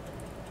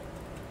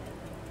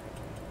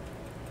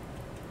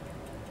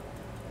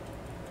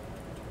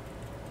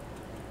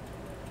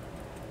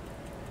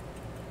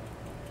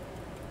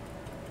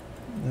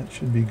 That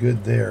should be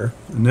good there.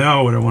 And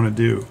now what I want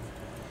to do,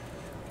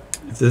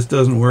 if this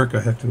doesn't work,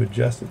 I have to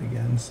adjust it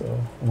again.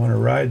 So I want to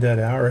ride that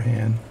hour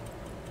hand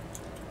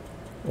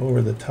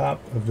over the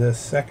top of this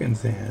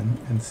seconds hand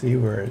and see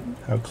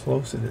how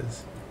close it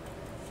is.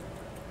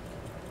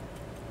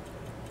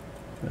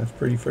 That's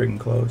pretty friggin'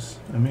 close.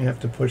 I may have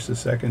to push the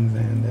seconds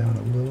hand down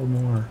a little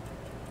more,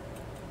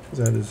 because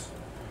that is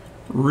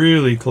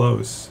really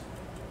close.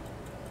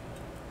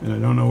 And I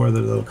don't know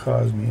whether that'll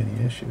cause me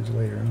any issues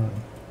later on.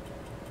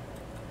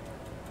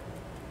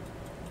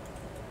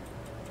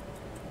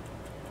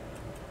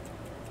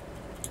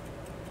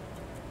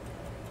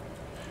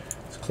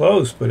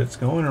 Close, but it's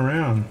going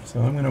around, so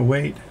I'm going to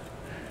wait.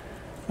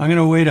 I'm going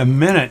to wait a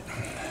minute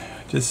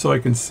just so I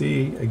can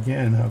see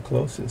again how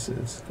close this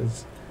is,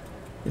 because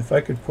if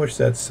I could push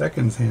that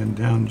seconds hand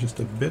down just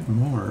a bit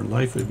more,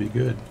 life would be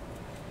good.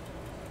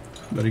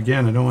 But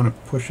again, I don't want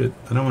to push it,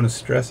 I don't want to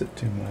stress it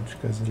too much,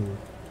 because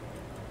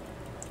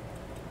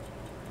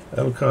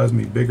that'll cause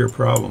me bigger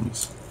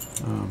problems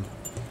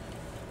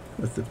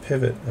with the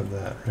pivot of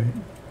that, right?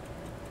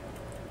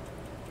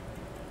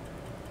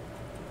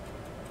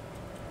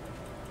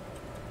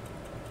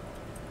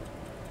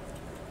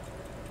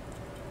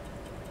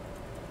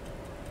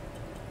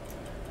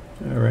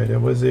 Alright, I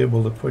was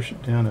able to push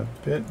it down a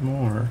bit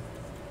more.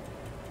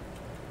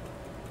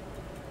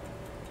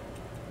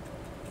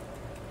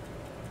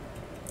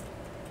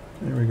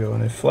 There we go,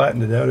 and I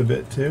flattened it out a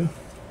bit too.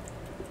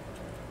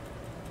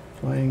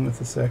 Playing with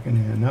the second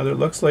hand. Now it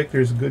looks like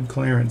there's good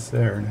clearance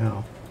there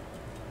now.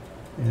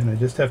 And I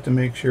just have to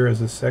make sure as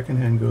the second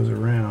hand goes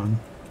around,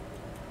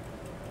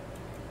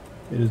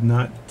 it is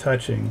not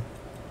touching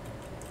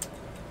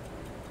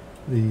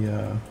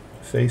the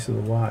face of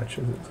the watch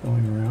as it's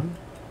going around,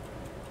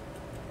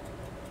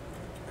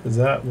 because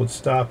that would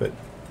stop it.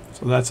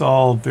 So that's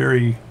all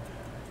very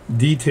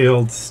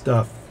detailed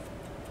stuff.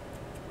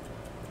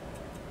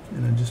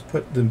 And I just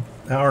put the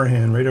hour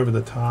hand right over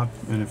the top,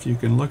 and if you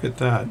can look at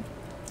that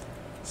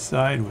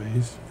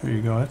sideways, there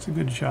you go, that's a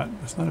good shot.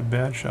 That's not a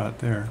bad shot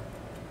there.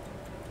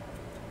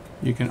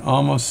 You can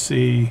almost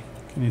see,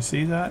 can you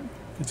see that?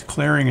 It's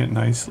clearing it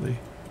nicely.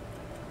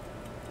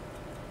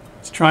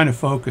 It's trying to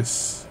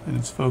focus, and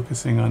it's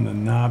focusing on the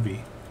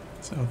knobby.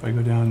 So if I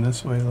go down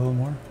this way a little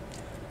more,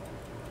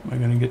 am I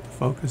going to get the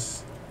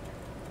focus?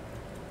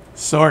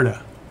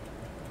 Sorta.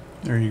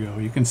 There you go.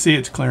 You can see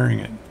it's clearing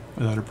it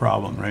without a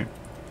problem, right?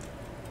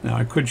 Now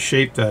I could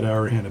shape that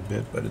hour hand a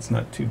bit, but it's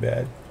not too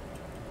bad.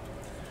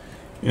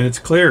 And it's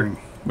clearing,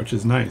 which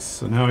is nice.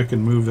 So now I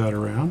can move that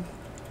around.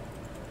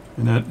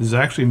 And that is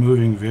actually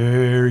moving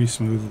very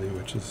smoothly,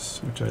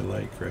 which I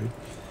like, right?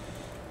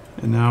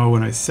 And now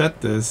when I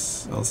set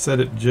this, I'll set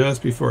it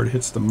just before it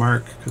hits the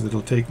mark, because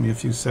it'll take me a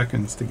few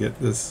seconds to get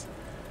this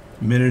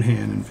minute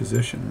hand in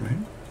position,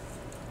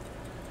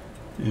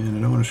 right? And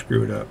I don't want to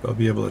screw it up. I'll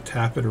be able to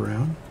tap it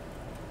around.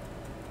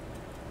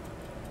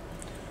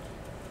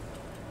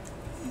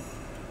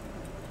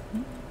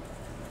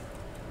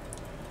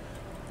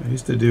 I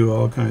used to do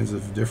all kinds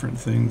of different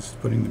things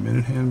putting the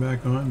minute hand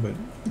back on, but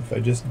if I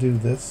just do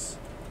this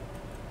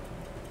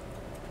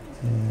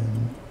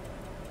and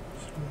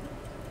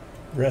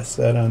rest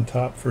that on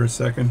top for a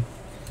second,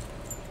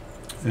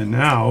 and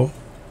now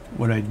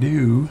what I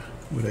do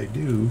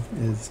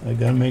is I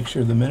gotta make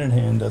sure the minute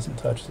hand doesn't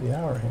touch the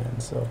hour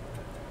hand, so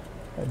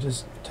I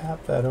just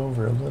tap that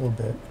over a little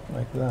bit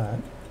like that.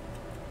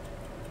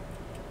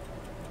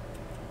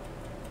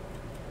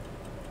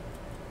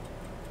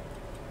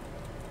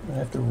 I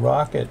have to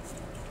rock it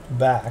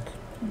back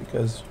and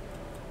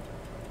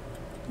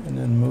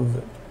then move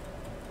it.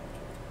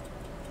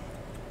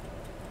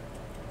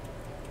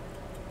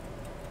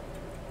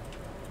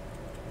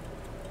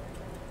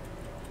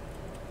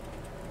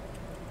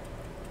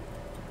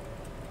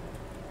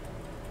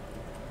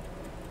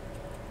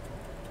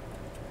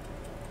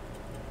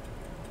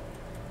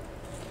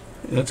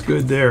 That's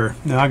good there.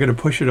 Now I got to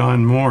push it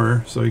on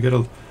more, so you got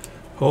to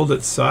hold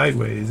it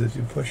sideways as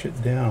you push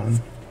it down,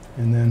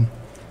 and then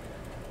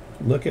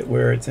look at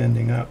where it's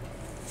ending up.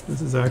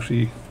 This is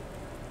actually,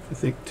 I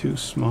think, too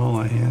small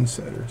a hand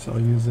setter, so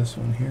I'll use this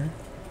one here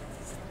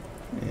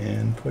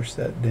and push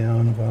that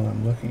down while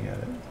I'm looking at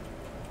it.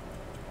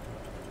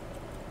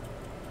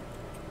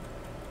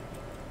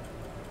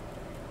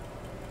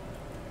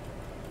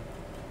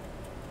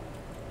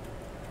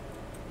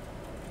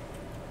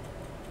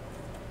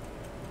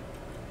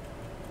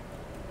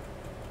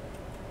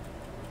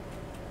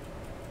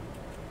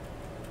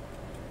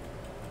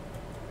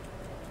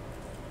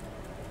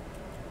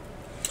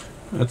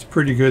 That's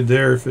pretty good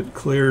there if it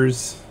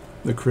clears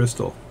the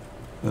crystal.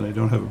 then I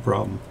don't have a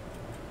problem.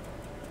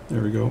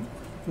 There we go.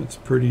 That's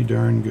pretty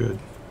darn good.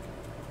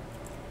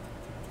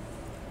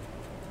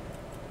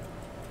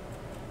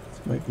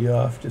 This might be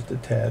off just a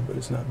tad, but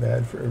it's not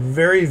bad for a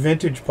very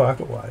vintage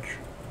pocket watch.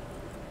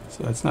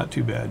 So that's not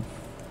too bad.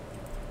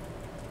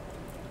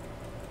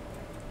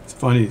 It's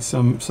funny,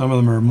 some of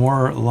them are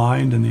more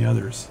lined than the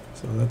others.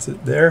 So that's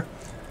it there.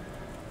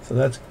 So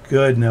that's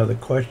good. Now the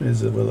question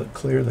is, will it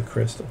clear the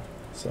crystal?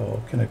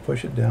 So can I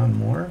push it down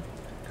more?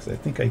 Because I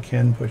think I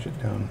can push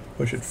it down,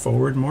 push it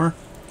forward more.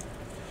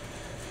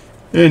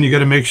 And you got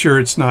to make sure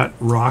it's not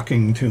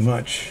rocking too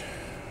much,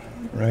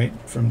 right,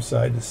 from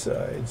side to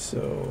side.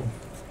 So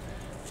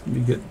let me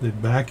get the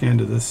back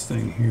end of this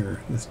thing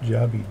here, this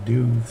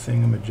jobby-do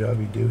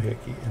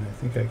thingamajobby-doohickey, and I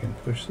think I can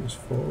push this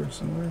forward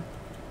somewhere.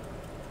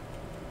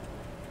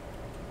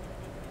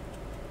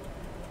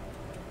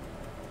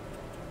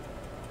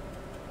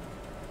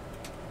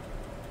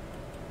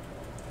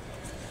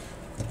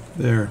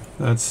 There,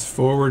 that's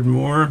forward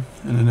more,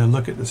 and then I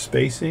look at the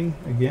spacing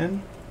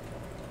again,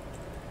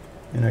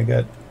 and I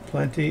got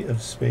plenty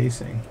of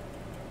spacing.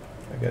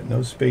 I got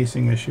no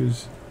spacing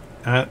issues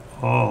at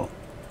all.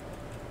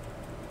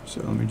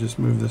 So let me just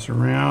move this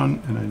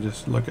around, and I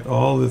just look at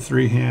all the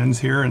three hands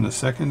here, and the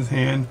second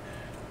hand,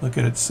 look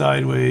at it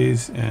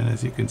sideways, and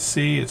as you can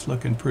see, it's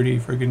looking pretty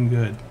friggin'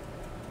 good.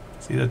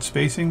 See that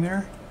spacing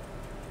there?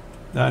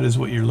 That is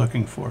what you're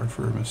looking for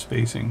a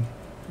spacing,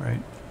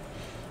 right?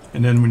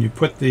 And then when you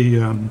put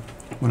the,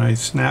 when I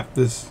snap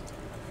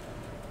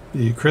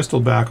the crystal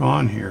back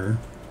on here,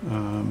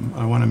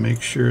 I want to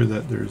make sure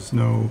that there's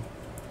no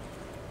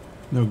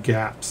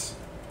gaps,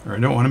 or I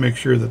don't want to make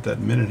sure that that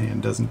minute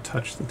hand doesn't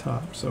touch the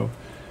top. So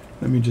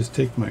let me just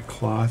take my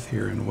cloth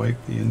here and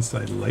wipe the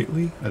inside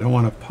lightly. I don't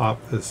want to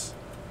pop this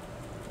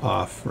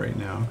off right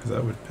now because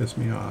that would piss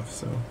me off.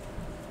 So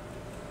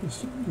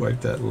just wipe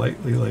that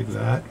lightly like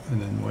that,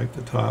 and then wipe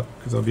the top,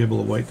 because I'll be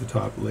able to wipe the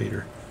top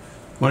later.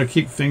 I want to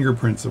keep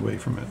fingerprints away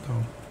from it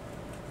though.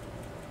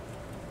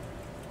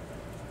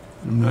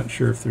 I'm not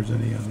sure if there's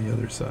any on the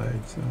other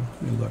side, so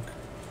let me look.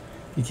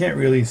 You can't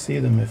really see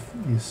them if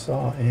you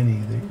saw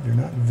any. They're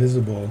not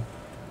visible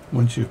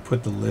once you've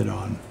put the lid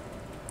on.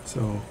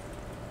 So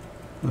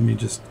let me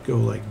just go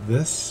like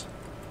this.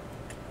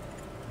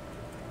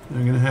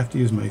 I'm going to have to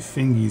use my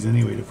fingies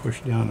anyway to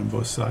push down on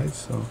both sides,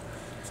 so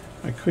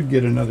I could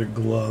get another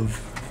glove.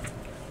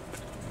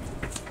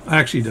 I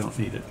actually don't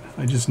need it.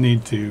 I just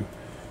need to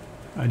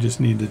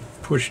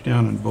push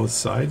down on both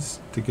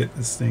sides to get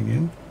this thing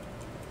in.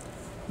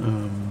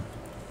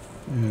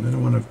 And I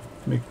don't want to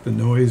make the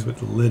noise with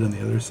the lid on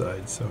the other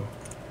side, so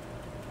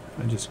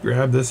I just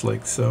grab this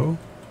like so,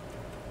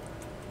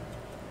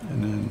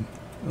 and then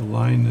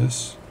align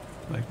this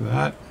like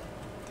that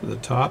to the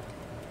top,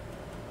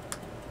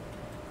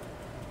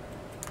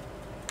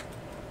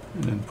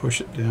 and then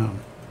push it down.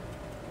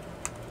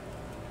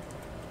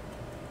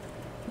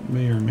 It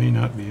may or may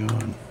not be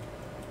on.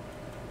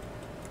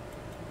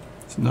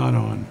 It's not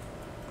on.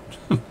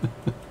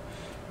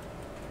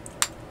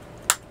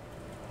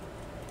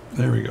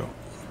 There we go.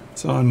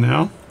 It's on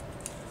now.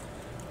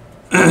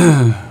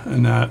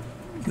 And that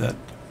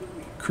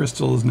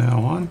crystal is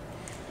now on.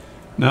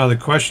 Now the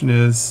question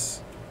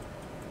is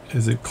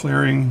it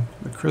clearing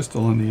the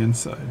crystal on the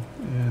inside?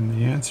 And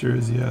the answer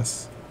is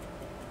yes.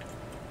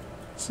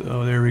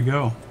 So there we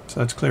go.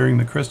 So that's clearing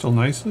the crystal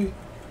nicely.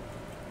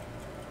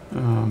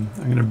 I'm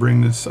going to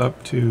bring this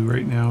up to,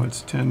 right now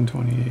it's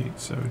 1028.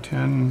 So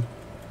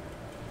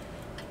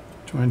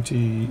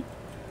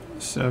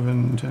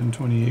 1027,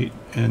 1028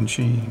 and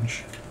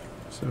change.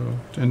 So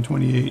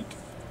 1028.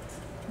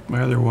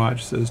 My other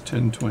watch says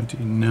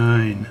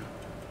 1029.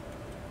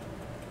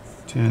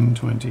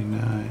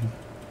 1029.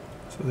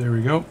 So there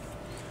we go.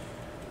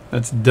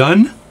 That's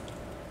done.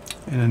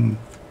 And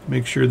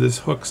make sure this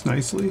hooks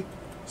nicely.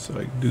 So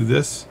I do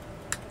this,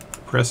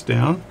 press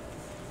down.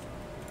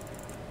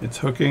 It's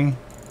hooking.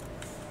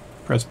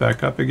 Press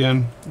back up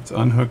again. It's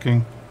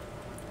unhooking.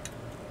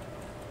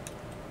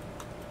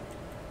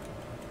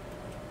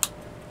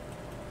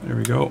 There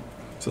we go.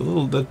 It's a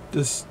little,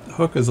 this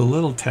hook is a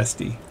little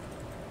testy.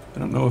 I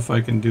don't know if I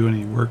can do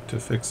any work to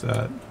fix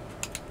that.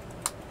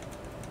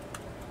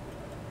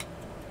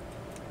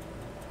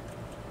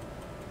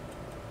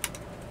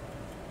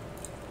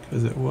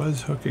 Because it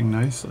was hooking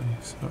nicely,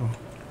 so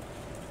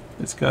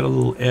it's got a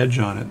little edge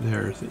on it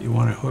there that you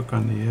want to hook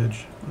on the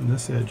edge, on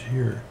this edge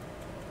here,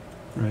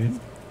 right?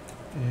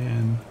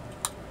 And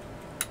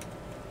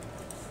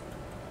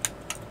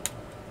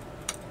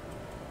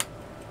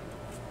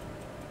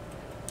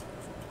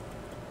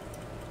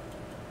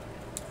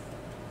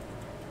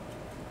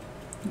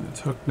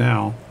it's hooked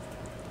now.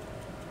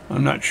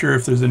 I'm not sure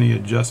if there's any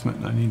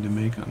adjustment I need to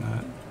make on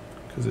that,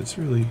 because it's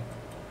really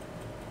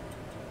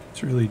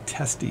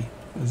testy,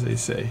 as they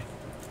say.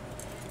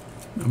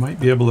 I might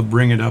be able to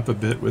bring it up a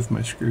bit with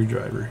my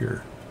screwdriver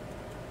here.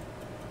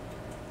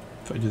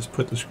 If I just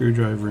put the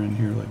screwdriver in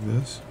here like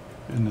this,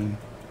 and then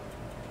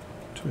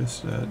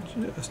twist that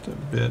just a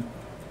bit.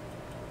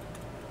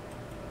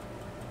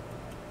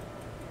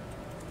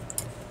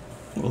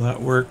 Will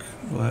that work?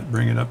 Will that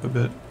bring it up a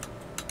bit?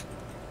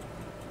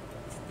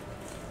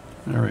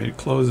 All right, it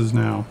closes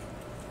now.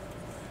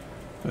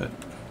 But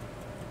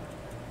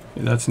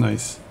yeah, that's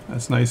nice.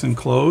 That's nice and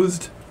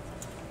closed.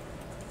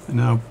 And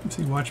now,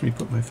 see, watch me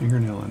put my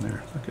fingernail in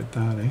there. Look at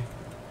that, eh?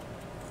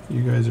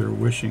 You guys are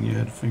wishing you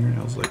had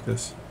fingernails like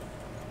this.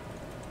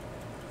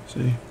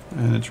 See?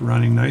 And it's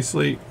running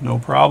nicely, no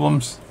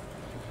problems.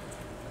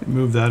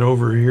 Move that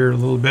over here a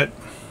little bit.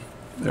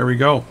 There we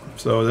go.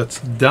 So that's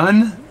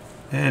done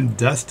and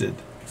dusted.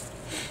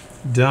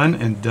 Done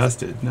and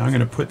dusted. Now I'm going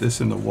to put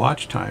this in the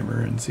watch timer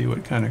and see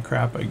what kind of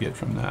crap I get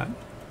from that.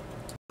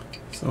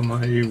 So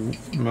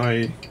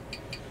my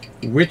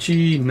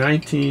Witchy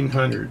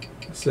 1900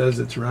 says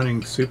it's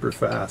running super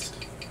fast.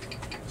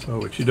 So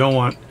what you don't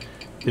want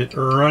it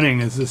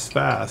running is this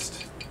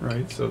fast,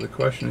 right? So the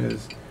question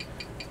is,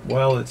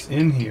 while it's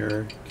in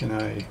here, can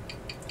I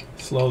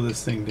slow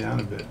this thing down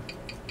a bit,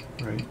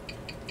 right?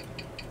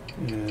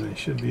 And I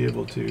should be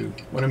able to.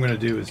 What I'm going to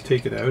do is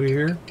take it out of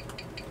here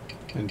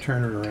and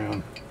turn it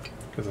around,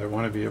 because I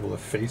want to be able to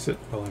face it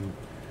while I'm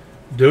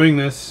doing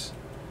this,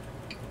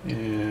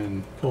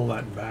 and pull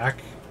that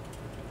back,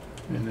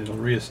 and it'll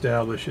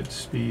reestablish its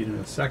speed in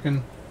a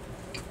second.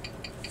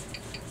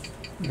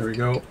 There we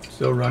go.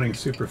 Still running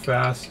super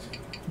fast,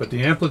 but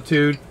the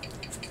amplitude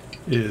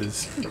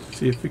is,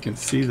 see if we can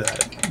see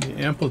that, the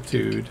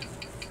amplitude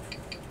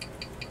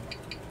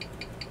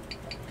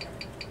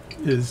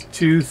is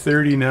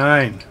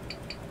 239.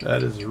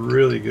 That is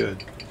really good.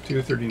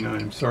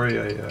 239. I'm sorry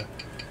I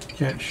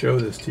can't show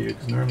this to you,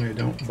 because normally I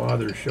don't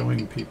bother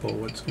showing people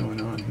what's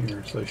going on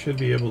here. So I should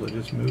be able to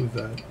just move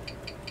that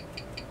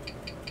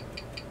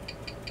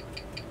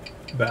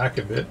back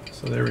a bit.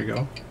 So there we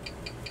go.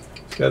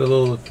 It's got a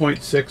little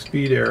 0.6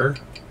 beat error,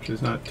 which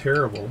is not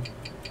terrible.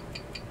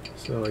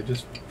 So I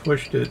just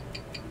pushed it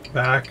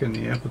back and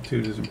the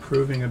amplitude is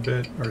improving a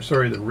bit, or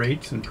sorry, the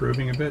rate's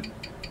improving a bit.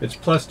 It's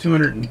plus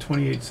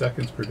 228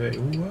 seconds per day.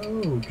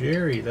 Whoa,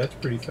 Jerry, that's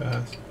pretty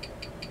fast.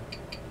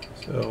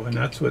 So, and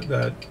that's what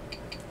that,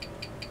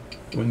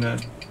 when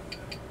that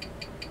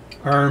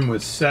arm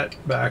was set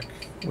back,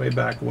 way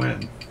back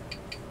when.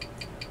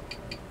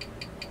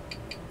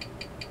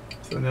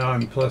 So now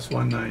I'm plus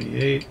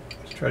 198.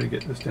 Let's try to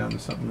get this down to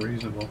something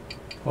reasonable.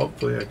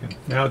 Hopefully I can.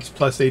 Now it's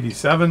plus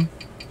 87.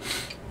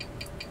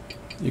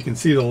 You can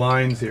see the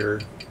lines here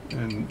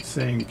and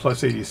saying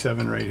plus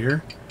 87 right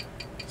here.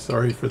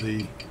 Sorry for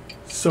the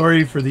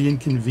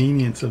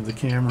inconvenience of the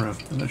camera.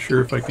 I'm not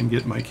sure if I can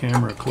get my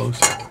camera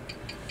closer.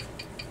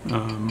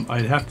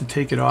 I'd have to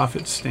take it off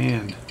its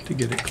stand to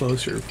get it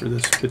closer for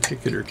this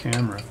particular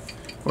camera,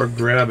 or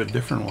grab a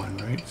different one,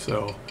 right?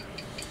 So,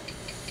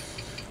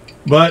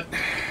 but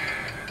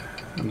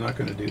I'm not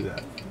going to do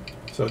that.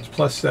 So it's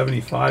plus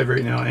 75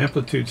 right now.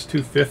 Amplitude's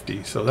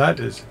 250, so that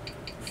is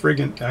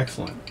friggin'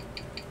 excellent.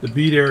 The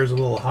beat error is a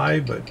little high,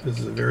 but this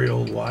is a very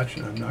old watch,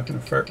 and I'm not going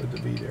to fart with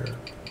the beat error.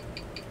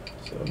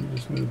 So let me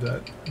just move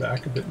that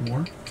back a bit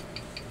more.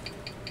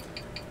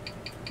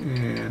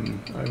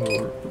 And I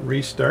will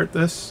restart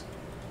this.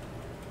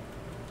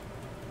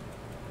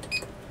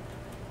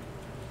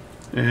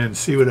 And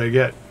see what I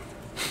get.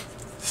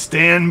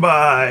 Stand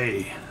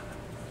by.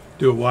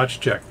 Do a watch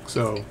check.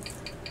 So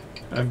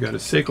I've got a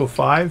Seiko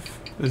 5.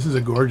 This is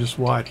a gorgeous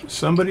watch.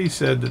 Somebody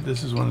said that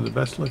this is one of the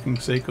best looking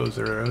Seikos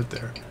that are out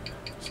there.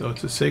 So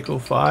it's a Seiko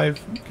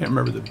 5. Can't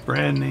remember the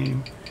brand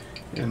name.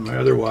 And my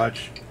other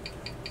watch.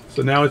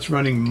 So now it's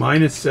running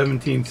minus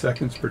 17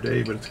 seconds per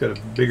day, but it's got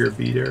a bigger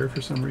beat error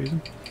for some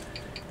reason.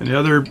 And the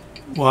other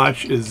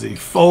watch is the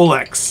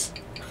Folex.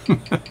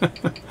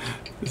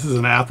 This is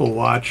an Apple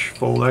Watch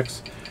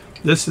Folex.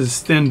 This is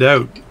thinned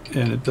out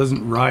and it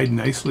doesn't ride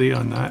nicely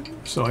on that.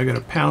 So I got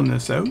to pound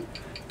this out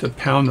to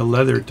pound the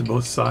leather to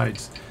both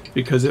sides,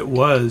 because it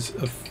was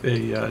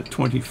a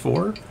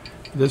 24.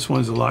 This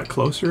one's a lot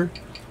closer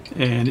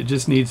and it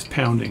just needs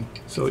pounding.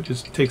 So it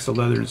just takes the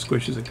leather and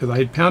squishes it, because I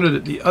had pounded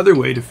it the other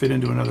way to fit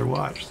into another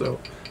watch. So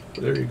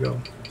there you go.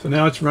 So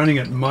now it's running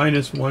at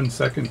minus 1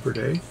 second per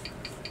day.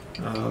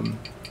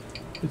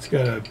 It's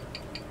got a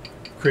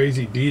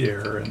crazy beat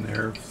error in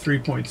there,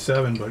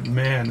 3.7, but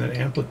man, that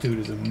amplitude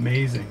is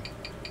amazing.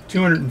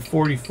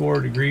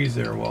 244 degrees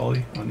there,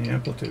 Wally, on the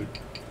amplitude.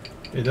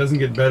 It doesn't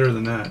get better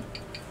than that.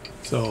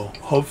 So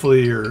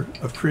hopefully you're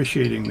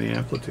appreciating the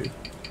amplitude.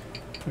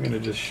 I'm going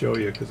to just show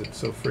you because it's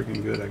so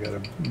freaking good. I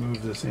got to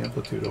move this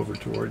amplitude over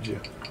towards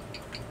you.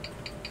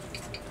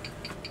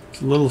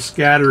 It's a little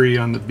scattery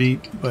on the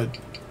beat, but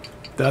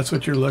that's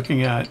what you're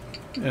looking at.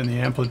 And the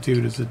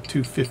amplitude is at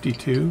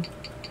 252.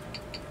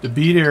 The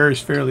beat error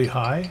is fairly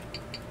high,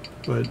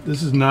 but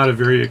this is not a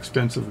very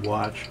expensive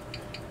watch.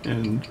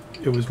 And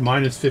it was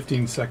minus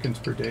 15 seconds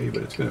per day,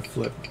 but it's going to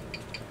flip.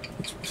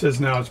 It says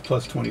now it's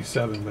plus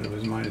 27, but it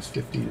was minus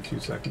 15 a few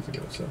seconds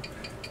ago. So,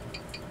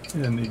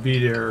 and the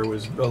beat error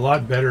was a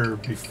lot better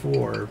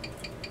before.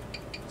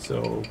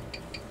 So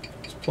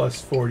it's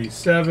plus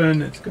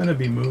 47. It's going to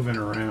be moving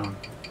around.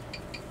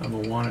 I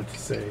wanted to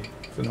say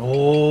it's an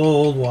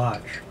old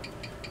watch.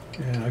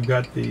 And I've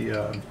got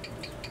the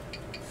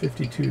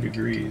 52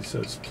 degrees,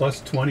 so it's plus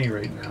 20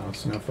 right now.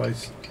 So now if I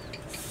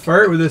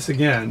fire it with this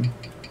again,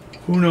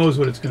 who knows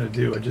what it's going to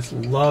do. I just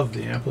love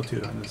the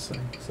amplitude on this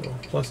thing. So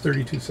plus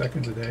 32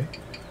 seconds a day.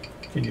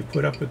 Can you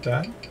put up with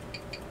that?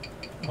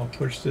 I'll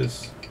push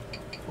this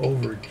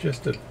over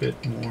just a bit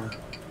more,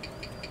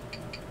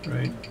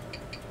 right?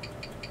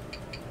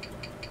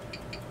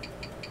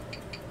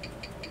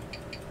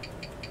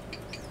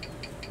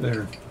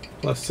 There,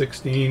 plus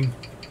 16.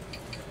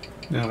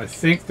 Now I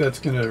think that's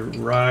going to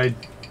ride.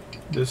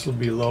 This will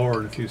be lower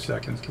in a few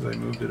seconds because I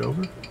moved it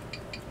over.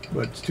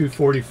 But it's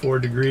 244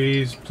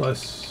 degrees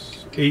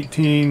plus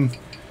 18.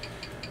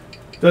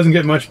 Doesn't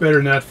get much better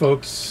than that,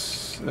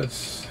 folks.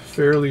 That's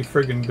fairly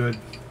friggin' good.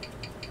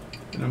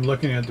 And I'm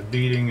looking at the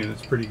beating, and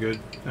it's pretty good.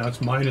 Now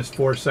it's minus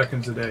 4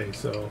 seconds a day,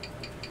 so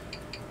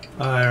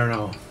I don't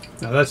know.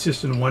 Now that's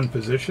just in one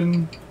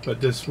position, but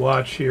this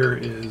watch here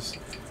is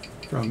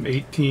from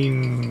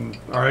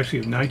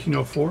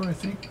 1904, I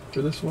think,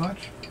 for this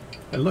watch.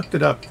 I looked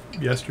it up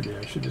yesterday.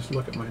 I should just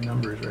look at my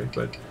numbers, right?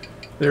 But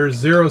there's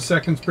 0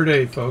 seconds per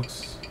day,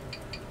 folks.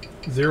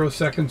 0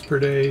 seconds per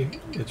day.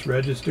 It's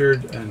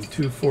registered, and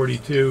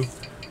 242.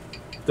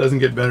 Doesn't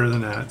get better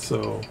than that.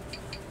 So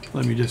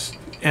let me just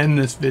end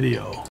this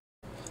video.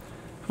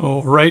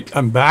 All right,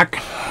 I'm back.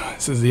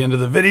 This is the end of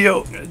the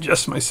video. I'm gonna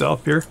adjust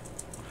myself here.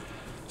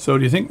 So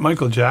do you think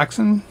Michael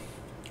Jackson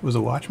was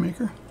a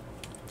watchmaker?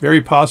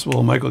 Very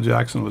possible Michael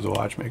Jackson was a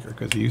watchmaker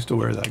because he used to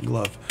wear that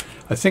glove.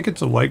 I think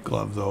it's a white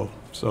glove though.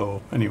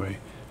 So anyway,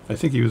 I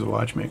think he was a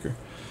watchmaker.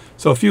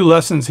 So a few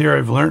lessons here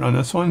I've learned on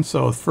this one.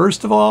 So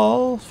first of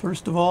all,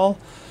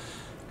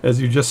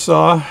 as you just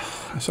saw,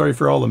 sorry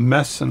for all the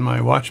mess in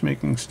my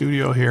watchmaking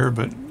studio here,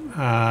 but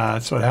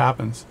that's what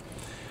happens.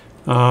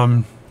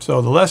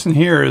 So the lesson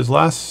here is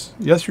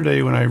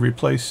yesterday when I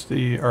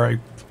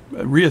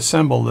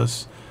reassembled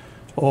this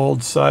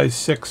old size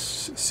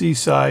 6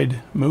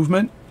 Seaside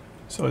movement.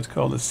 So it's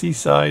called the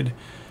Seaside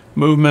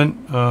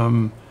movement.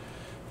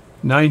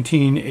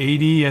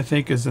 1980, I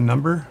think, is the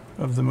number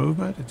of the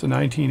movement. It's a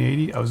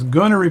 1980. I was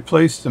going to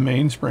replace the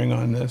mainspring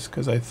on this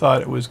because I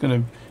thought it was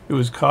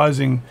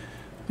causing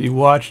the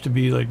watch to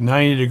be like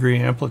 90-degree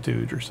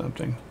amplitude or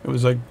something. It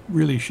was like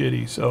really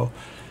shitty. So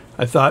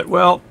I thought,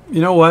 well,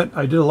 you know what?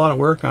 I did a lot of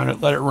work on it.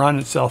 Let it run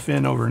itself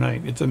in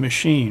overnight. It's a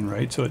machine,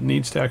 right? So it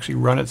needs to actually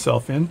run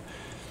itself in.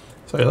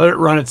 So I let it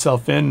run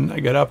itself in. I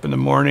got up in the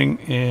morning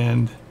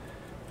and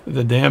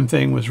the damn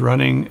thing was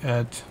running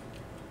at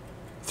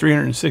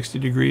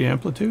 360-degree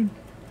amplitude.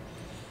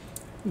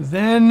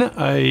 Then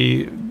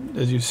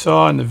as you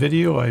saw in the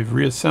video, I've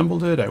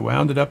reassembled it. I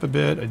wound it up a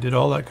bit. I did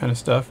all that kind of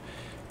stuff.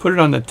 Put it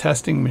on the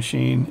testing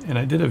machine, and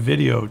I did a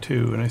video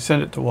too, and I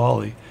sent it to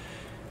Wally.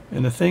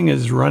 And the thing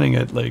is running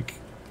at like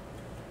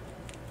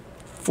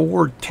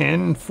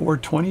 410,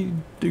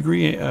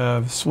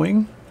 420-degree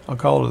swing. I'll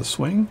call it a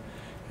swing.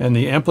 And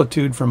the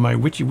amplitude from my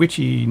Witchy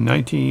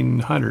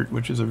 1900,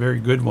 which is a very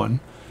good one.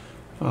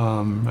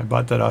 I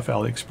bought that off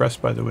AliExpress,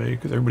 by the way,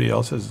 because everybody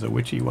else has the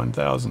Witchy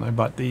 1000. I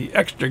bought the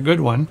extra good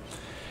one.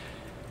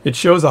 It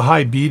shows a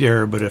high beat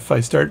error, but if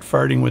I start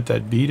farting with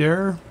that beat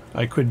error,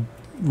 I could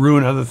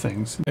ruin other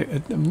things.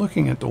 I'm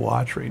looking at the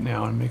watch right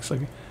now, and it makes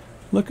like,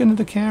 look into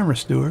the camera,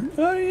 Stuart.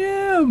 I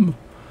am.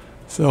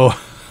 So,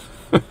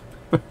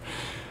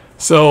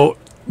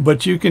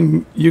 but you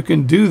can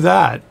do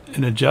that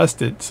and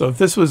adjust it. So if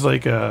this was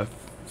like a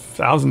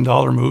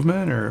 $1,000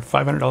 movement or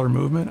 $500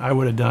 movement, I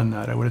would have done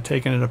that. I would have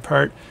taken it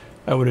apart.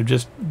 I would have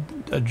just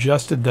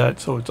adjusted that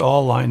so it's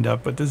all lined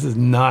up. But this is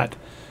not.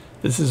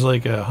 This is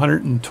like a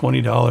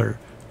 $120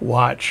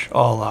 watch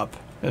all up,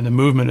 and the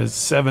movement is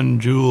 7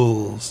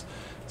 joules.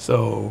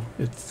 So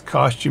it's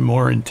cost you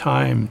more in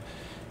time,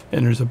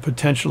 and there's a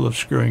potential of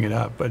screwing it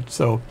up. But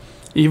so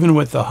even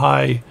with the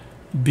high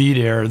beat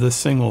error,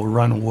 this thing will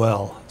run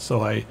well.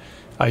 So I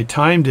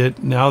timed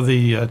it. Now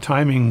the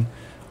timing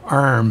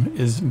arm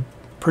is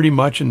pretty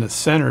much in the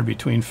center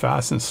between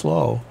fast and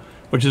slow,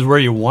 which is where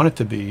you want it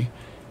to be.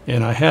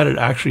 And I had it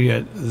actually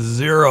at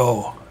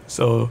 0.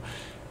 So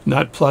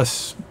not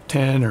plus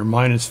 10 or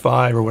minus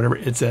 5 or whatever.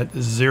 It's at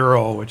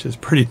 0, which is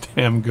pretty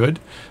damn good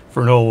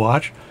for an old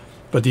watch.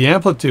 But the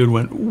amplitude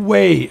went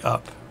way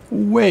up,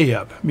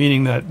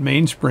 meaning that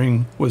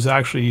mainspring was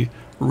actually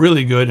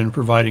really good in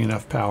providing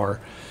enough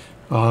power.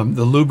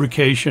 The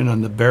lubrication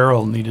on the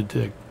barrel needed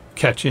to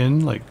catch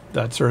in, like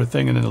that sort of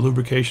thing, and then the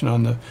lubrication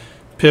on the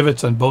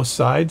pivots on both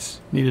sides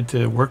needed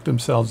to work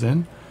themselves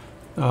in.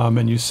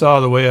 And you saw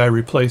the way I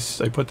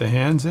put the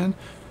hands in.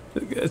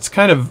 It's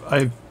kind of,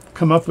 I've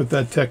come up with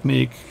that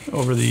technique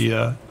over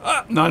the,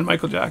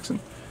 non-Michael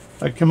Jackson.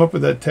 I come up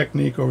with that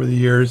technique over the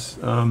years,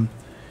 and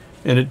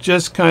it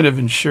just kind of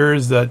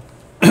ensures that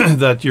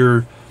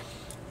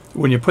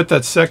when you put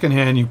that second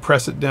hand, you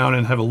press it down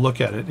and have a look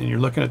at it, and you're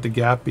looking at the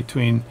gap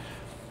between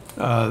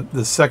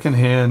the second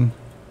hand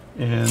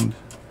and,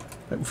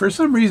 for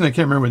some reason I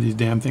can't remember what these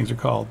damn things are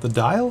called. The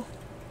dial?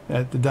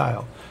 At the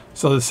dial.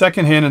 So the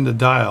second hand and the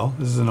dial,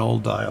 this is an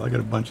old dial, I got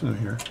a bunch of them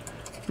here.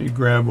 Let me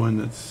grab one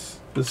this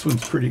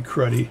one's pretty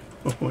cruddy.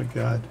 Oh my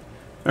god.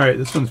 Alright,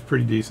 this one's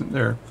pretty decent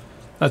there.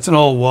 That's an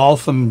old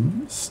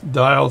Waltham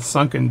dial,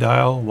 sunken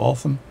dial,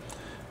 Waltham.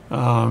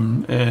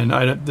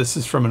 And this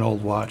is from an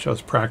old watch. I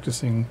was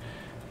practicing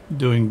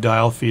doing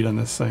dial feed on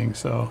this thing,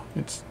 so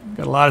it's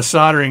got a lot of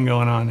soldering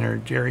going on there,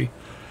 Jerry.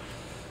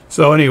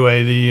 So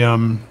anyway, the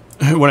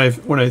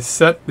when I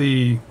set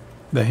the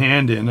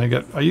hand in,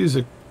 I use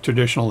a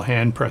traditional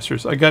hand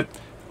pressers. I got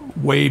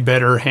way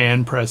better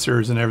hand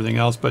pressers and everything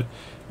else, but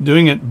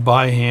doing it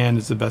by hand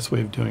is the best way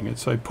of doing it.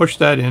 So I push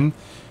that in.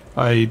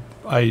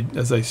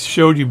 As I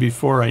showed you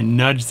before, I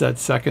nudge that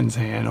seconds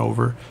hand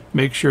over,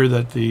 make sure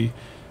that the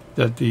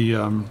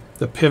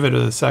pivot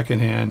of the second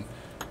hand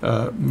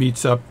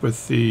meets up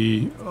with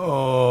the,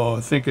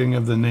 thinking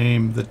of the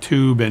name, the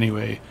tube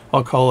anyway.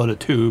 I'll call it a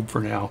tube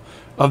for now,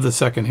 of the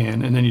second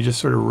hand, and then you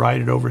just sort of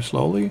ride it over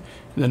slowly,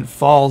 and then it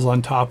falls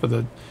on top of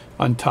the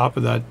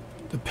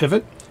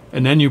pivot,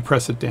 and then you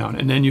press it down,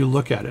 and then you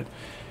look at it.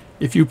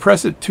 If you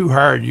press it too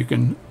hard, you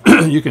can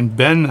you can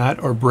bend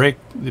that or break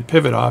the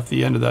pivot off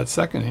the end of that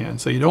second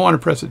hand. So you don't want to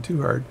press it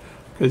too hard,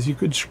 because you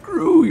could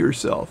screw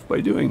yourself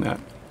by doing that.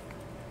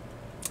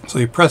 So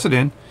you press it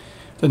in.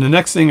 Then the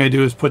next thing I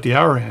do is put the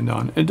hour hand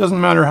on. It doesn't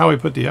matter how I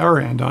put the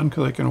hour hand on,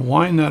 because I can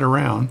wind that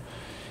around.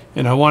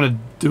 And I want to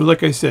do,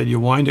 like I said, you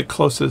wind it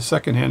close to the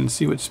second hand and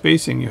see what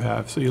spacing you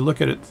have. So you look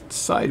at it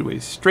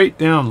sideways, straight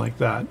down like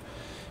that,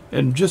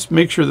 and just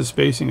make sure the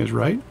spacing is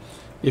right.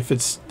 If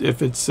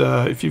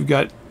you've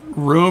got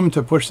room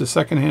to push the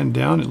second hand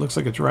down, it looks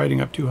like it's riding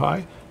up too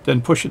high,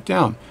 then push it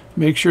down.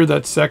 Make sure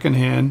that second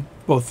hand,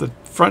 both the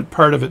front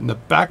part of it and the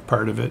back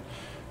part of it,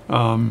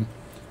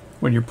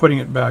 when you're putting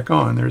it back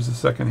on, there's the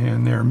second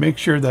hand there, make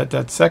sure that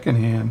that second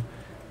hand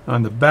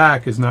on the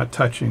back is not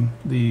touching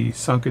the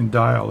sunken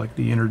dial, like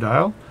the inner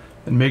dial,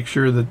 and make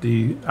sure that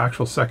the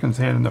actual seconds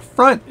hand in the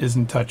front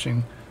isn't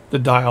touching the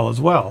dial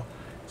as well.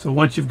 So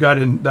once you've got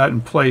that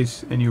in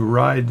place and you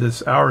ride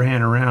this hour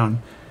hand around,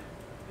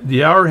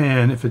 the hour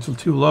hand, if it's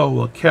too low,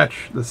 will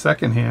catch the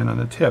second hand on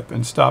the tip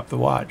and stop the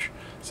watch.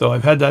 So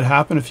I've had that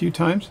happen a few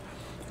times,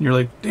 and you're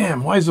like,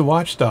 damn, why is the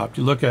watch stopped?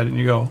 You look at it and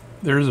you go,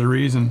 there's a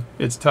reason,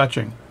 it's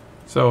touching.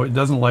 So it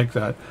doesn't like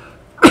that.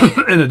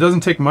 And it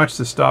doesn't take much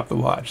to stop the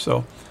watch.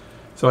 So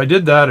I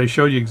did that. I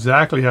showed you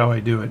exactly how I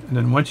do it. And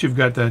then once you've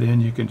got that in,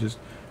 you can just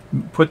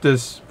put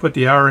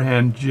the hour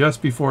hand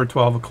just before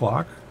 12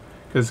 o'clock,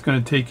 because it's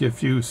going to take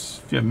you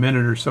a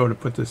minute or so to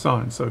put this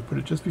on. So put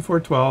it just before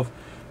 12.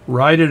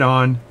 Ride it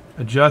on,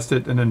 adjust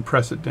it, and then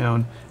press it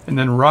down, and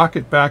then rock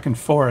it back and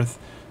forth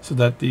so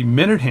that the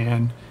minute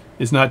hand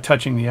is not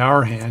touching the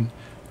hour hand.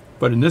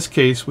 But in this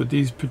case, with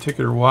these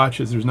particular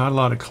watches, there's not a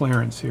lot of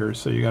clearance here,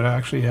 so you got to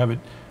actually have it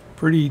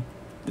pretty,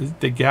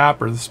 the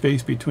gap or the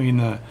space between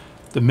the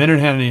minute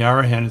hand and the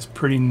hour hand is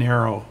pretty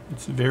narrow.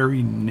 It's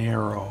very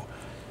narrow,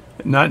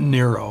 not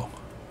narrow.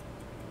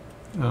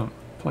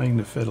 Playing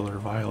the fiddle or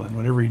violin,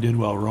 whatever he did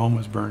while Rome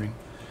was burning.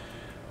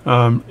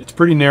 It's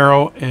pretty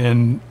narrow,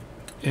 and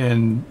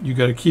you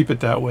got to keep it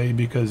that way,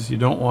 because you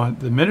don't want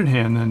the minute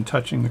hand then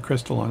touching the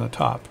crystal on the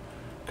top,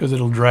 because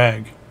it'll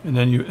drag, and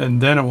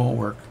then it won't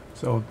work.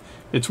 So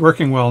it's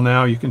working well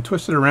now. You can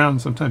twist it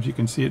around. Sometimes you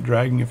can see it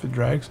dragging if it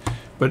drags,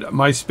 but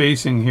my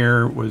spacing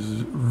here was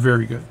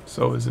very good.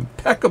 So it was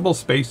impeccable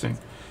spacing.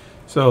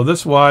 So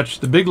this watch,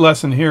 the big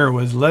lesson here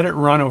was let it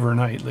run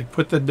overnight. Like,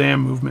 put the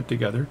damn movement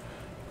together.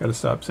 Got to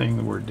stop saying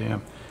the word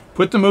damn.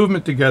 Put the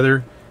movement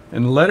together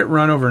and let it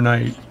run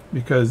overnight,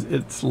 because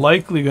it's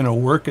likely going to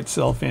work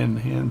itself in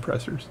hand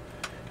pressers.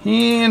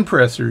 Hand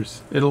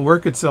pressers. It'll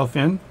work itself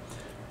in.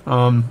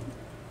 And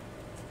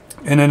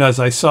then, as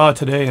I saw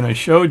today and I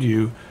showed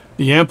you,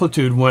 the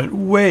amplitude went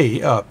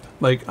way up.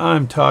 Like,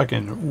 I'm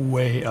talking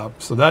way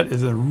up. So that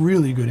is a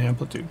really good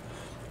amplitude.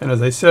 And as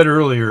I said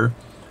earlier,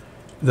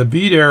 the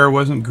beat error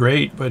wasn't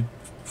great, but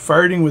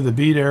farting with a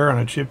beat error on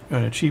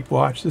a cheap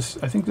watch,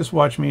 I think this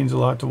watch means a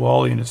lot to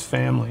Wally and his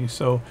family.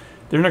 So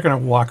they're not going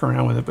to walk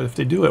around with it, but if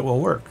they do, it will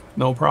work,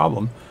 no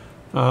problem.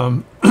 But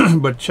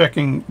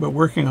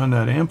working on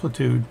that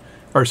amplitude,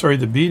 or sorry,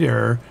 the beat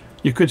error,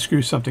 you could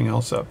screw something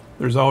else up.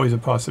 There's always a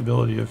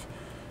possibility of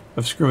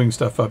screwing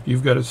stuff up.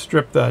 You've got to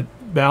strip that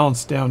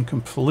balance down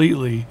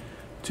completely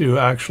to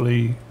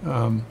actually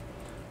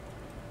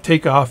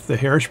take off the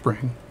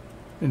hairspring,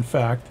 in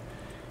fact,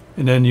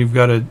 and then you've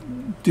got to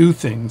do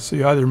things. So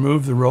you either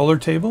move the roller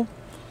table,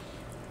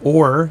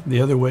 or the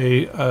other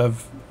way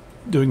of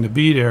doing the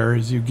beat error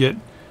is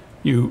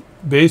you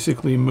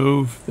basically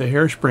move the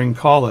hairspring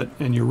collet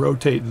and you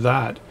rotate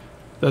that.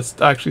 That's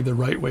actually the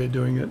right way of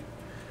doing it,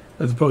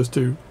 as opposed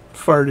to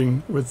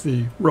farting with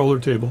the roller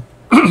table.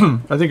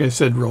 I think I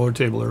said roller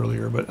table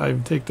earlier, but I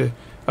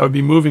would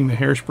be moving the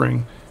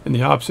hairspring in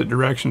the opposite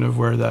direction of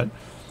where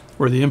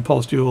the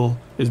impulse jewel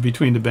is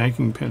between the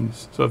banking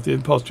pins. So if the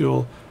impulse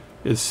jewel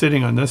is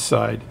sitting on this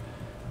side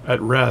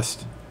at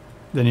rest,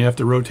 then you have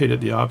to rotate it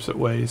the opposite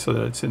way so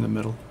that it's in the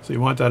middle. So you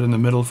want that in the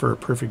middle for a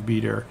perfect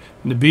beat error.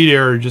 And the beat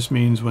error just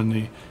means when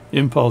the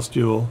impulse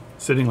jewel,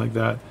 sitting like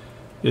that,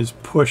 is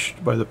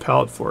pushed by the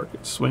pallet fork.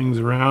 It swings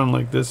around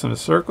like this in a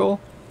circle,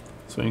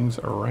 swings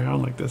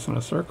around like this in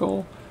a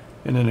circle,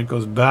 and then it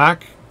goes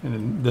back, and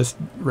then this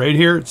right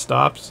here, it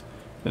stops,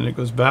 and it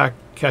goes back,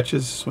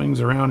 catches,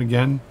 swings around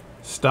again,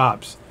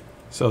 stops.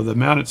 So the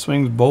amount it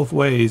swings both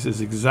ways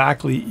is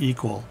exactly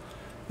equal,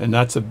 and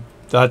that's a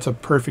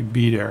perfect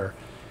bead error.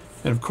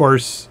 And of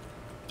course,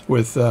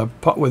 with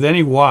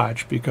any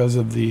watch, because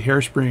of the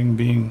hairspring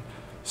being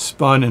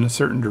spun in a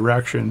certain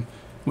direction,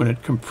 when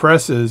it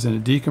compresses and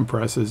it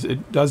decompresses,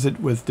 it does it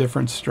with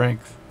different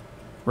strength,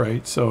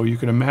 right? So you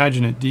can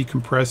imagine it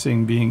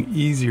decompressing being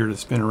easier to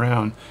spin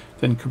around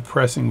than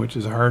compressing, which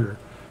is harder.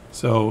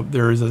 So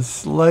there is a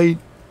slight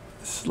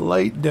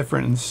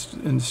difference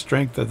in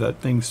strength that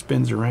thing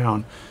spins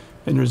around,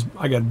 and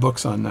I got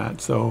books on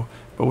that. So,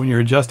 but when you're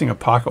adjusting a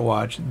pocket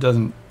watch,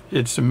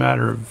 it's a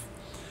matter of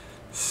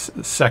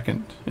a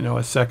second,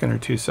 a second or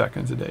 2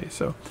 seconds a day.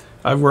 So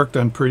I've worked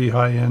on pretty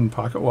high-end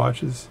pocket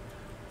watches,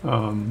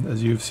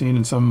 as you've seen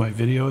in some of my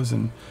videos,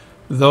 and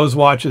those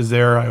watches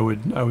there, I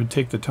would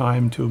take the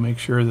time to make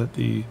sure that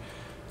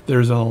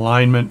there's an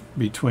alignment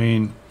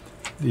between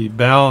the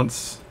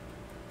balance,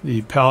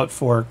 the pallet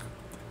fork,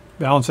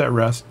 balance at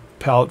rest,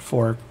 pallet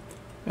fork,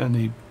 and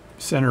the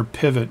center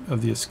pivot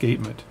of the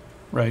escapement,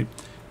 right?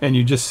 And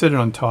you just sit it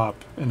on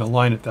top and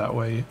align it that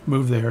way,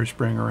 move the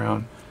hairspring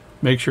around,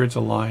 make sure it's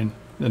aligned,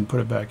 then put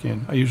it back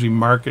in. I usually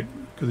mark it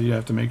because you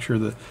have to make sure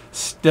the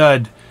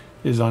stud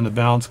is on the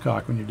balance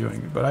cock when you're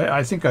doing it. But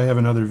I think I have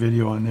another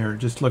video on there.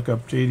 Just look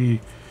up JD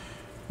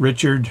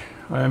Richard.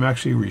 I am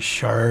actually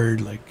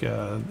Richard, like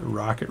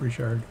Rocket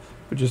Richard.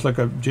 But just look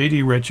up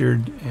JD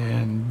Richard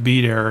and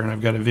bead error, and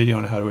I've got a video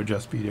on how to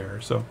adjust bead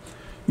error. So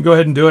you go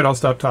ahead and do it. I'll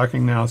stop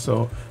talking now.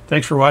 So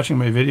thanks for watching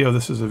my video.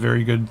 This is a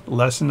very good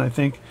lesson, I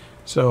think.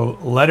 So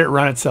let it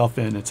run itself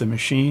in. It's a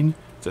machine.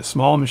 It's a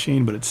small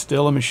machine, but it's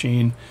still a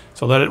machine.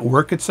 So let it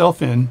work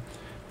itself in.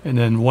 And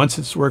then once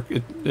it's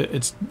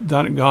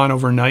gone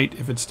overnight,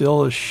 if it's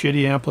still a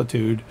shitty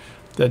amplitude,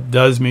 that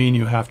does mean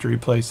you have to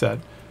replace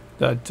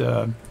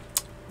the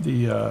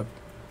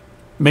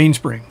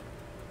mainspring.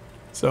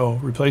 So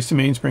replace the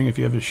mainspring if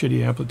you have a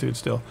shitty amplitude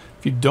still.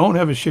 If you don't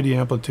have a shitty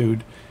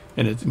amplitude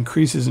and it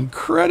increases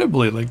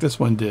incredibly, like this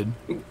one did,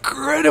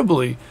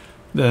 incredibly,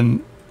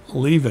 then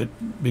leave it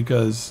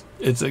because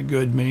it's a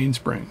good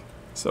mainspring.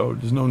 So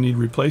there's no need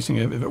replacing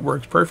it if it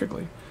works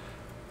perfectly.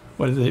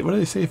 What do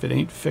they say? If it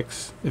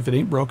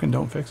ain't broken,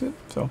 don't fix it.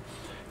 So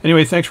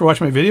anyway, thanks for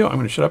watching my video. I'm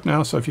going to shut up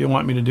now. So if you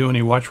want me to do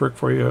any watch work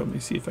for you, let me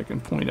see if I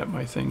can point at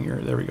my thing here.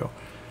 There we go.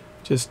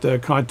 Just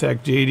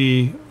contact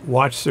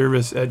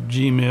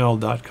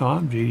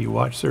jdwatchservice@gmail.com,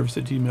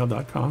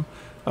 jdwatchservice@gmail.com.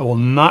 I will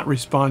not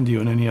respond to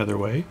you in any other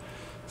way.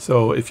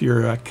 So if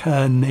you're a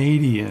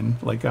Canadian,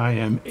 like I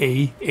am,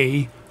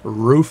 a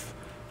roof,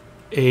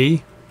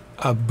 a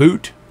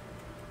boot,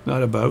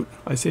 not about.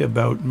 I say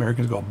about.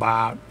 Americans go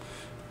about.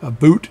 A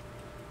boot.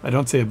 I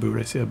don't say a boot,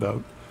 I say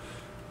about.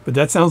 But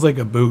that sounds like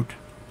a boot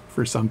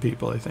for some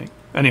people, I think.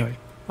 Anyway,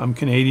 I'm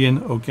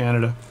Canadian,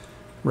 Canada.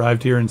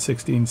 Arrived here in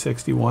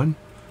 1661.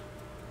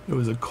 It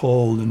was a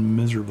cold and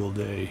miserable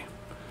day.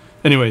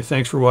 Anyway,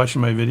 thanks for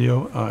watching my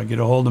video. Get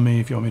a hold of me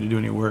if you want me to do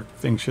any work.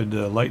 Things should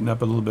lighten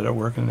up a little bit at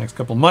work in the next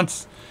couple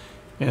months.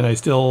 And I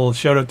still,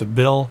 shout out to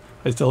Bill,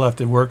 I still have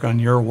to work on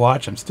your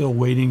watch. I'm still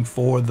waiting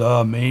for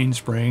the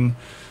mainspring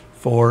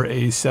for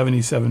a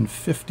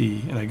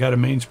 7750, and I got a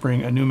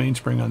new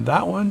mainspring on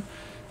that one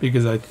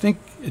because I think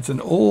it's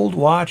an old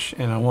watch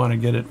and I want to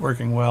get it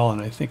working well,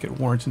 and I think it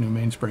warrants a new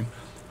mainspring.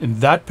 In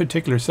that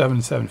particular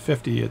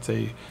 7750, it's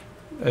a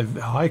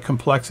high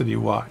complexity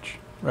watch,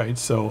 right?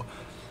 So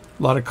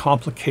a lot of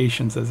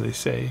complications, as they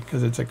say,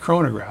 because it's a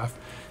chronograph.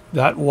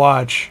 That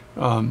watch,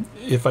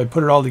 if I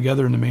put it all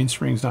together and the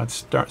mainspring's not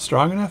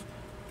strong enough,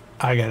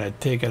 I gotta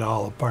take it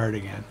all apart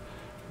again,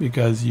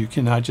 because you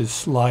cannot just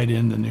slide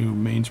in the new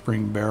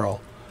mainspring barrel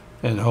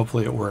and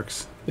hopefully it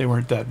works. They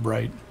weren't that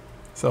bright.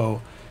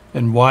 So,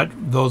 and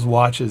those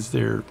watches,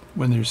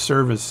 when they're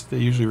serviced, they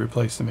usually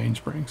replace the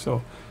mainspring.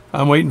 So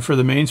I'm waiting for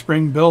the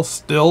mainspring bill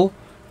still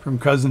from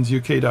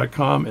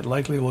cousinsuk.com. It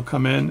likely will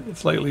come in.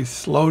 It's likely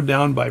slowed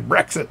down by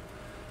Brexit.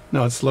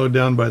 No, it's slowed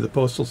down by the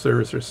Postal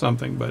Service or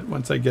something. But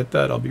once I get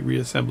that, I'll be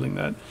reassembling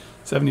that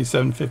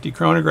 7750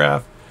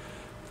 chronograph.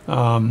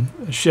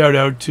 Shout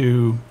out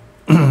to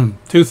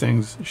two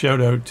things. Shout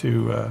out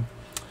to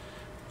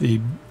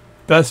the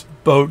best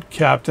boat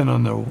captain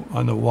on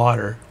the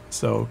water.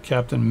 So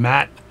Captain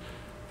Matt,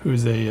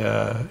 who's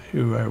a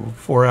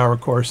 4-hour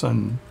course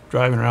on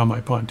driving around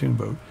my pontoon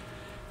boat,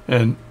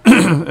 and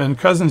and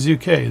Cousins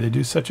UK. They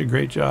do such a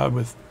great job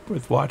with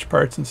watch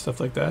parts and stuff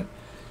like that.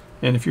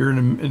 And if you're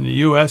in the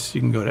U.S.,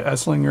 you can go to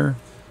Esslinger,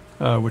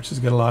 which has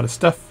got a lot of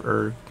stuff,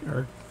 or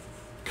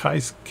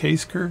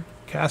Casker,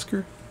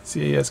 Casker.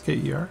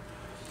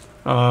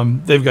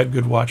 They've got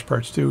good watch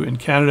parts too. In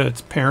Canada,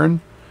 it's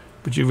Perrin,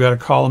 but you've got to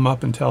call them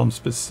up and tell them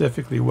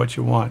specifically what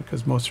you want,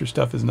 because most of their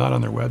stuff is not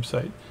on their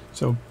website.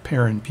 So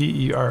Perrin,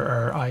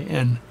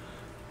 Perrin,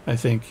 I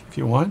think, if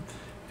you want.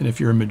 And if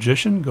you're a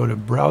magician, go to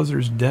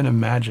Browser's Den of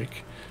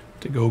Magic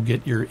to go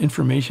get your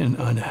information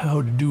on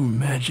how to do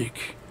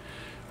magic.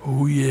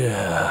 Oh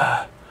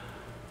yeah.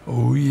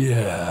 Oh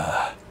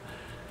yeah.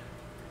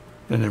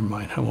 And never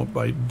mind, I won't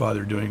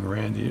bother doing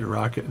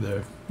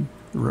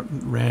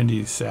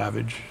Randy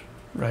Savage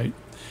right?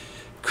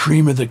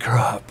 Cream of the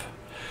crop.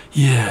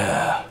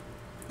 Yeah.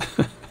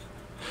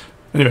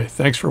 Anyway,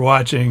 thanks for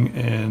watching,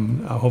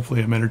 and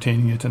hopefully I'm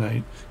entertaining you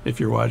tonight if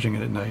you're watching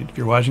it at night. If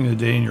you're watching it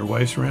today and your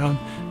wife's around,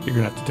 you're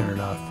going to have to turn it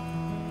off.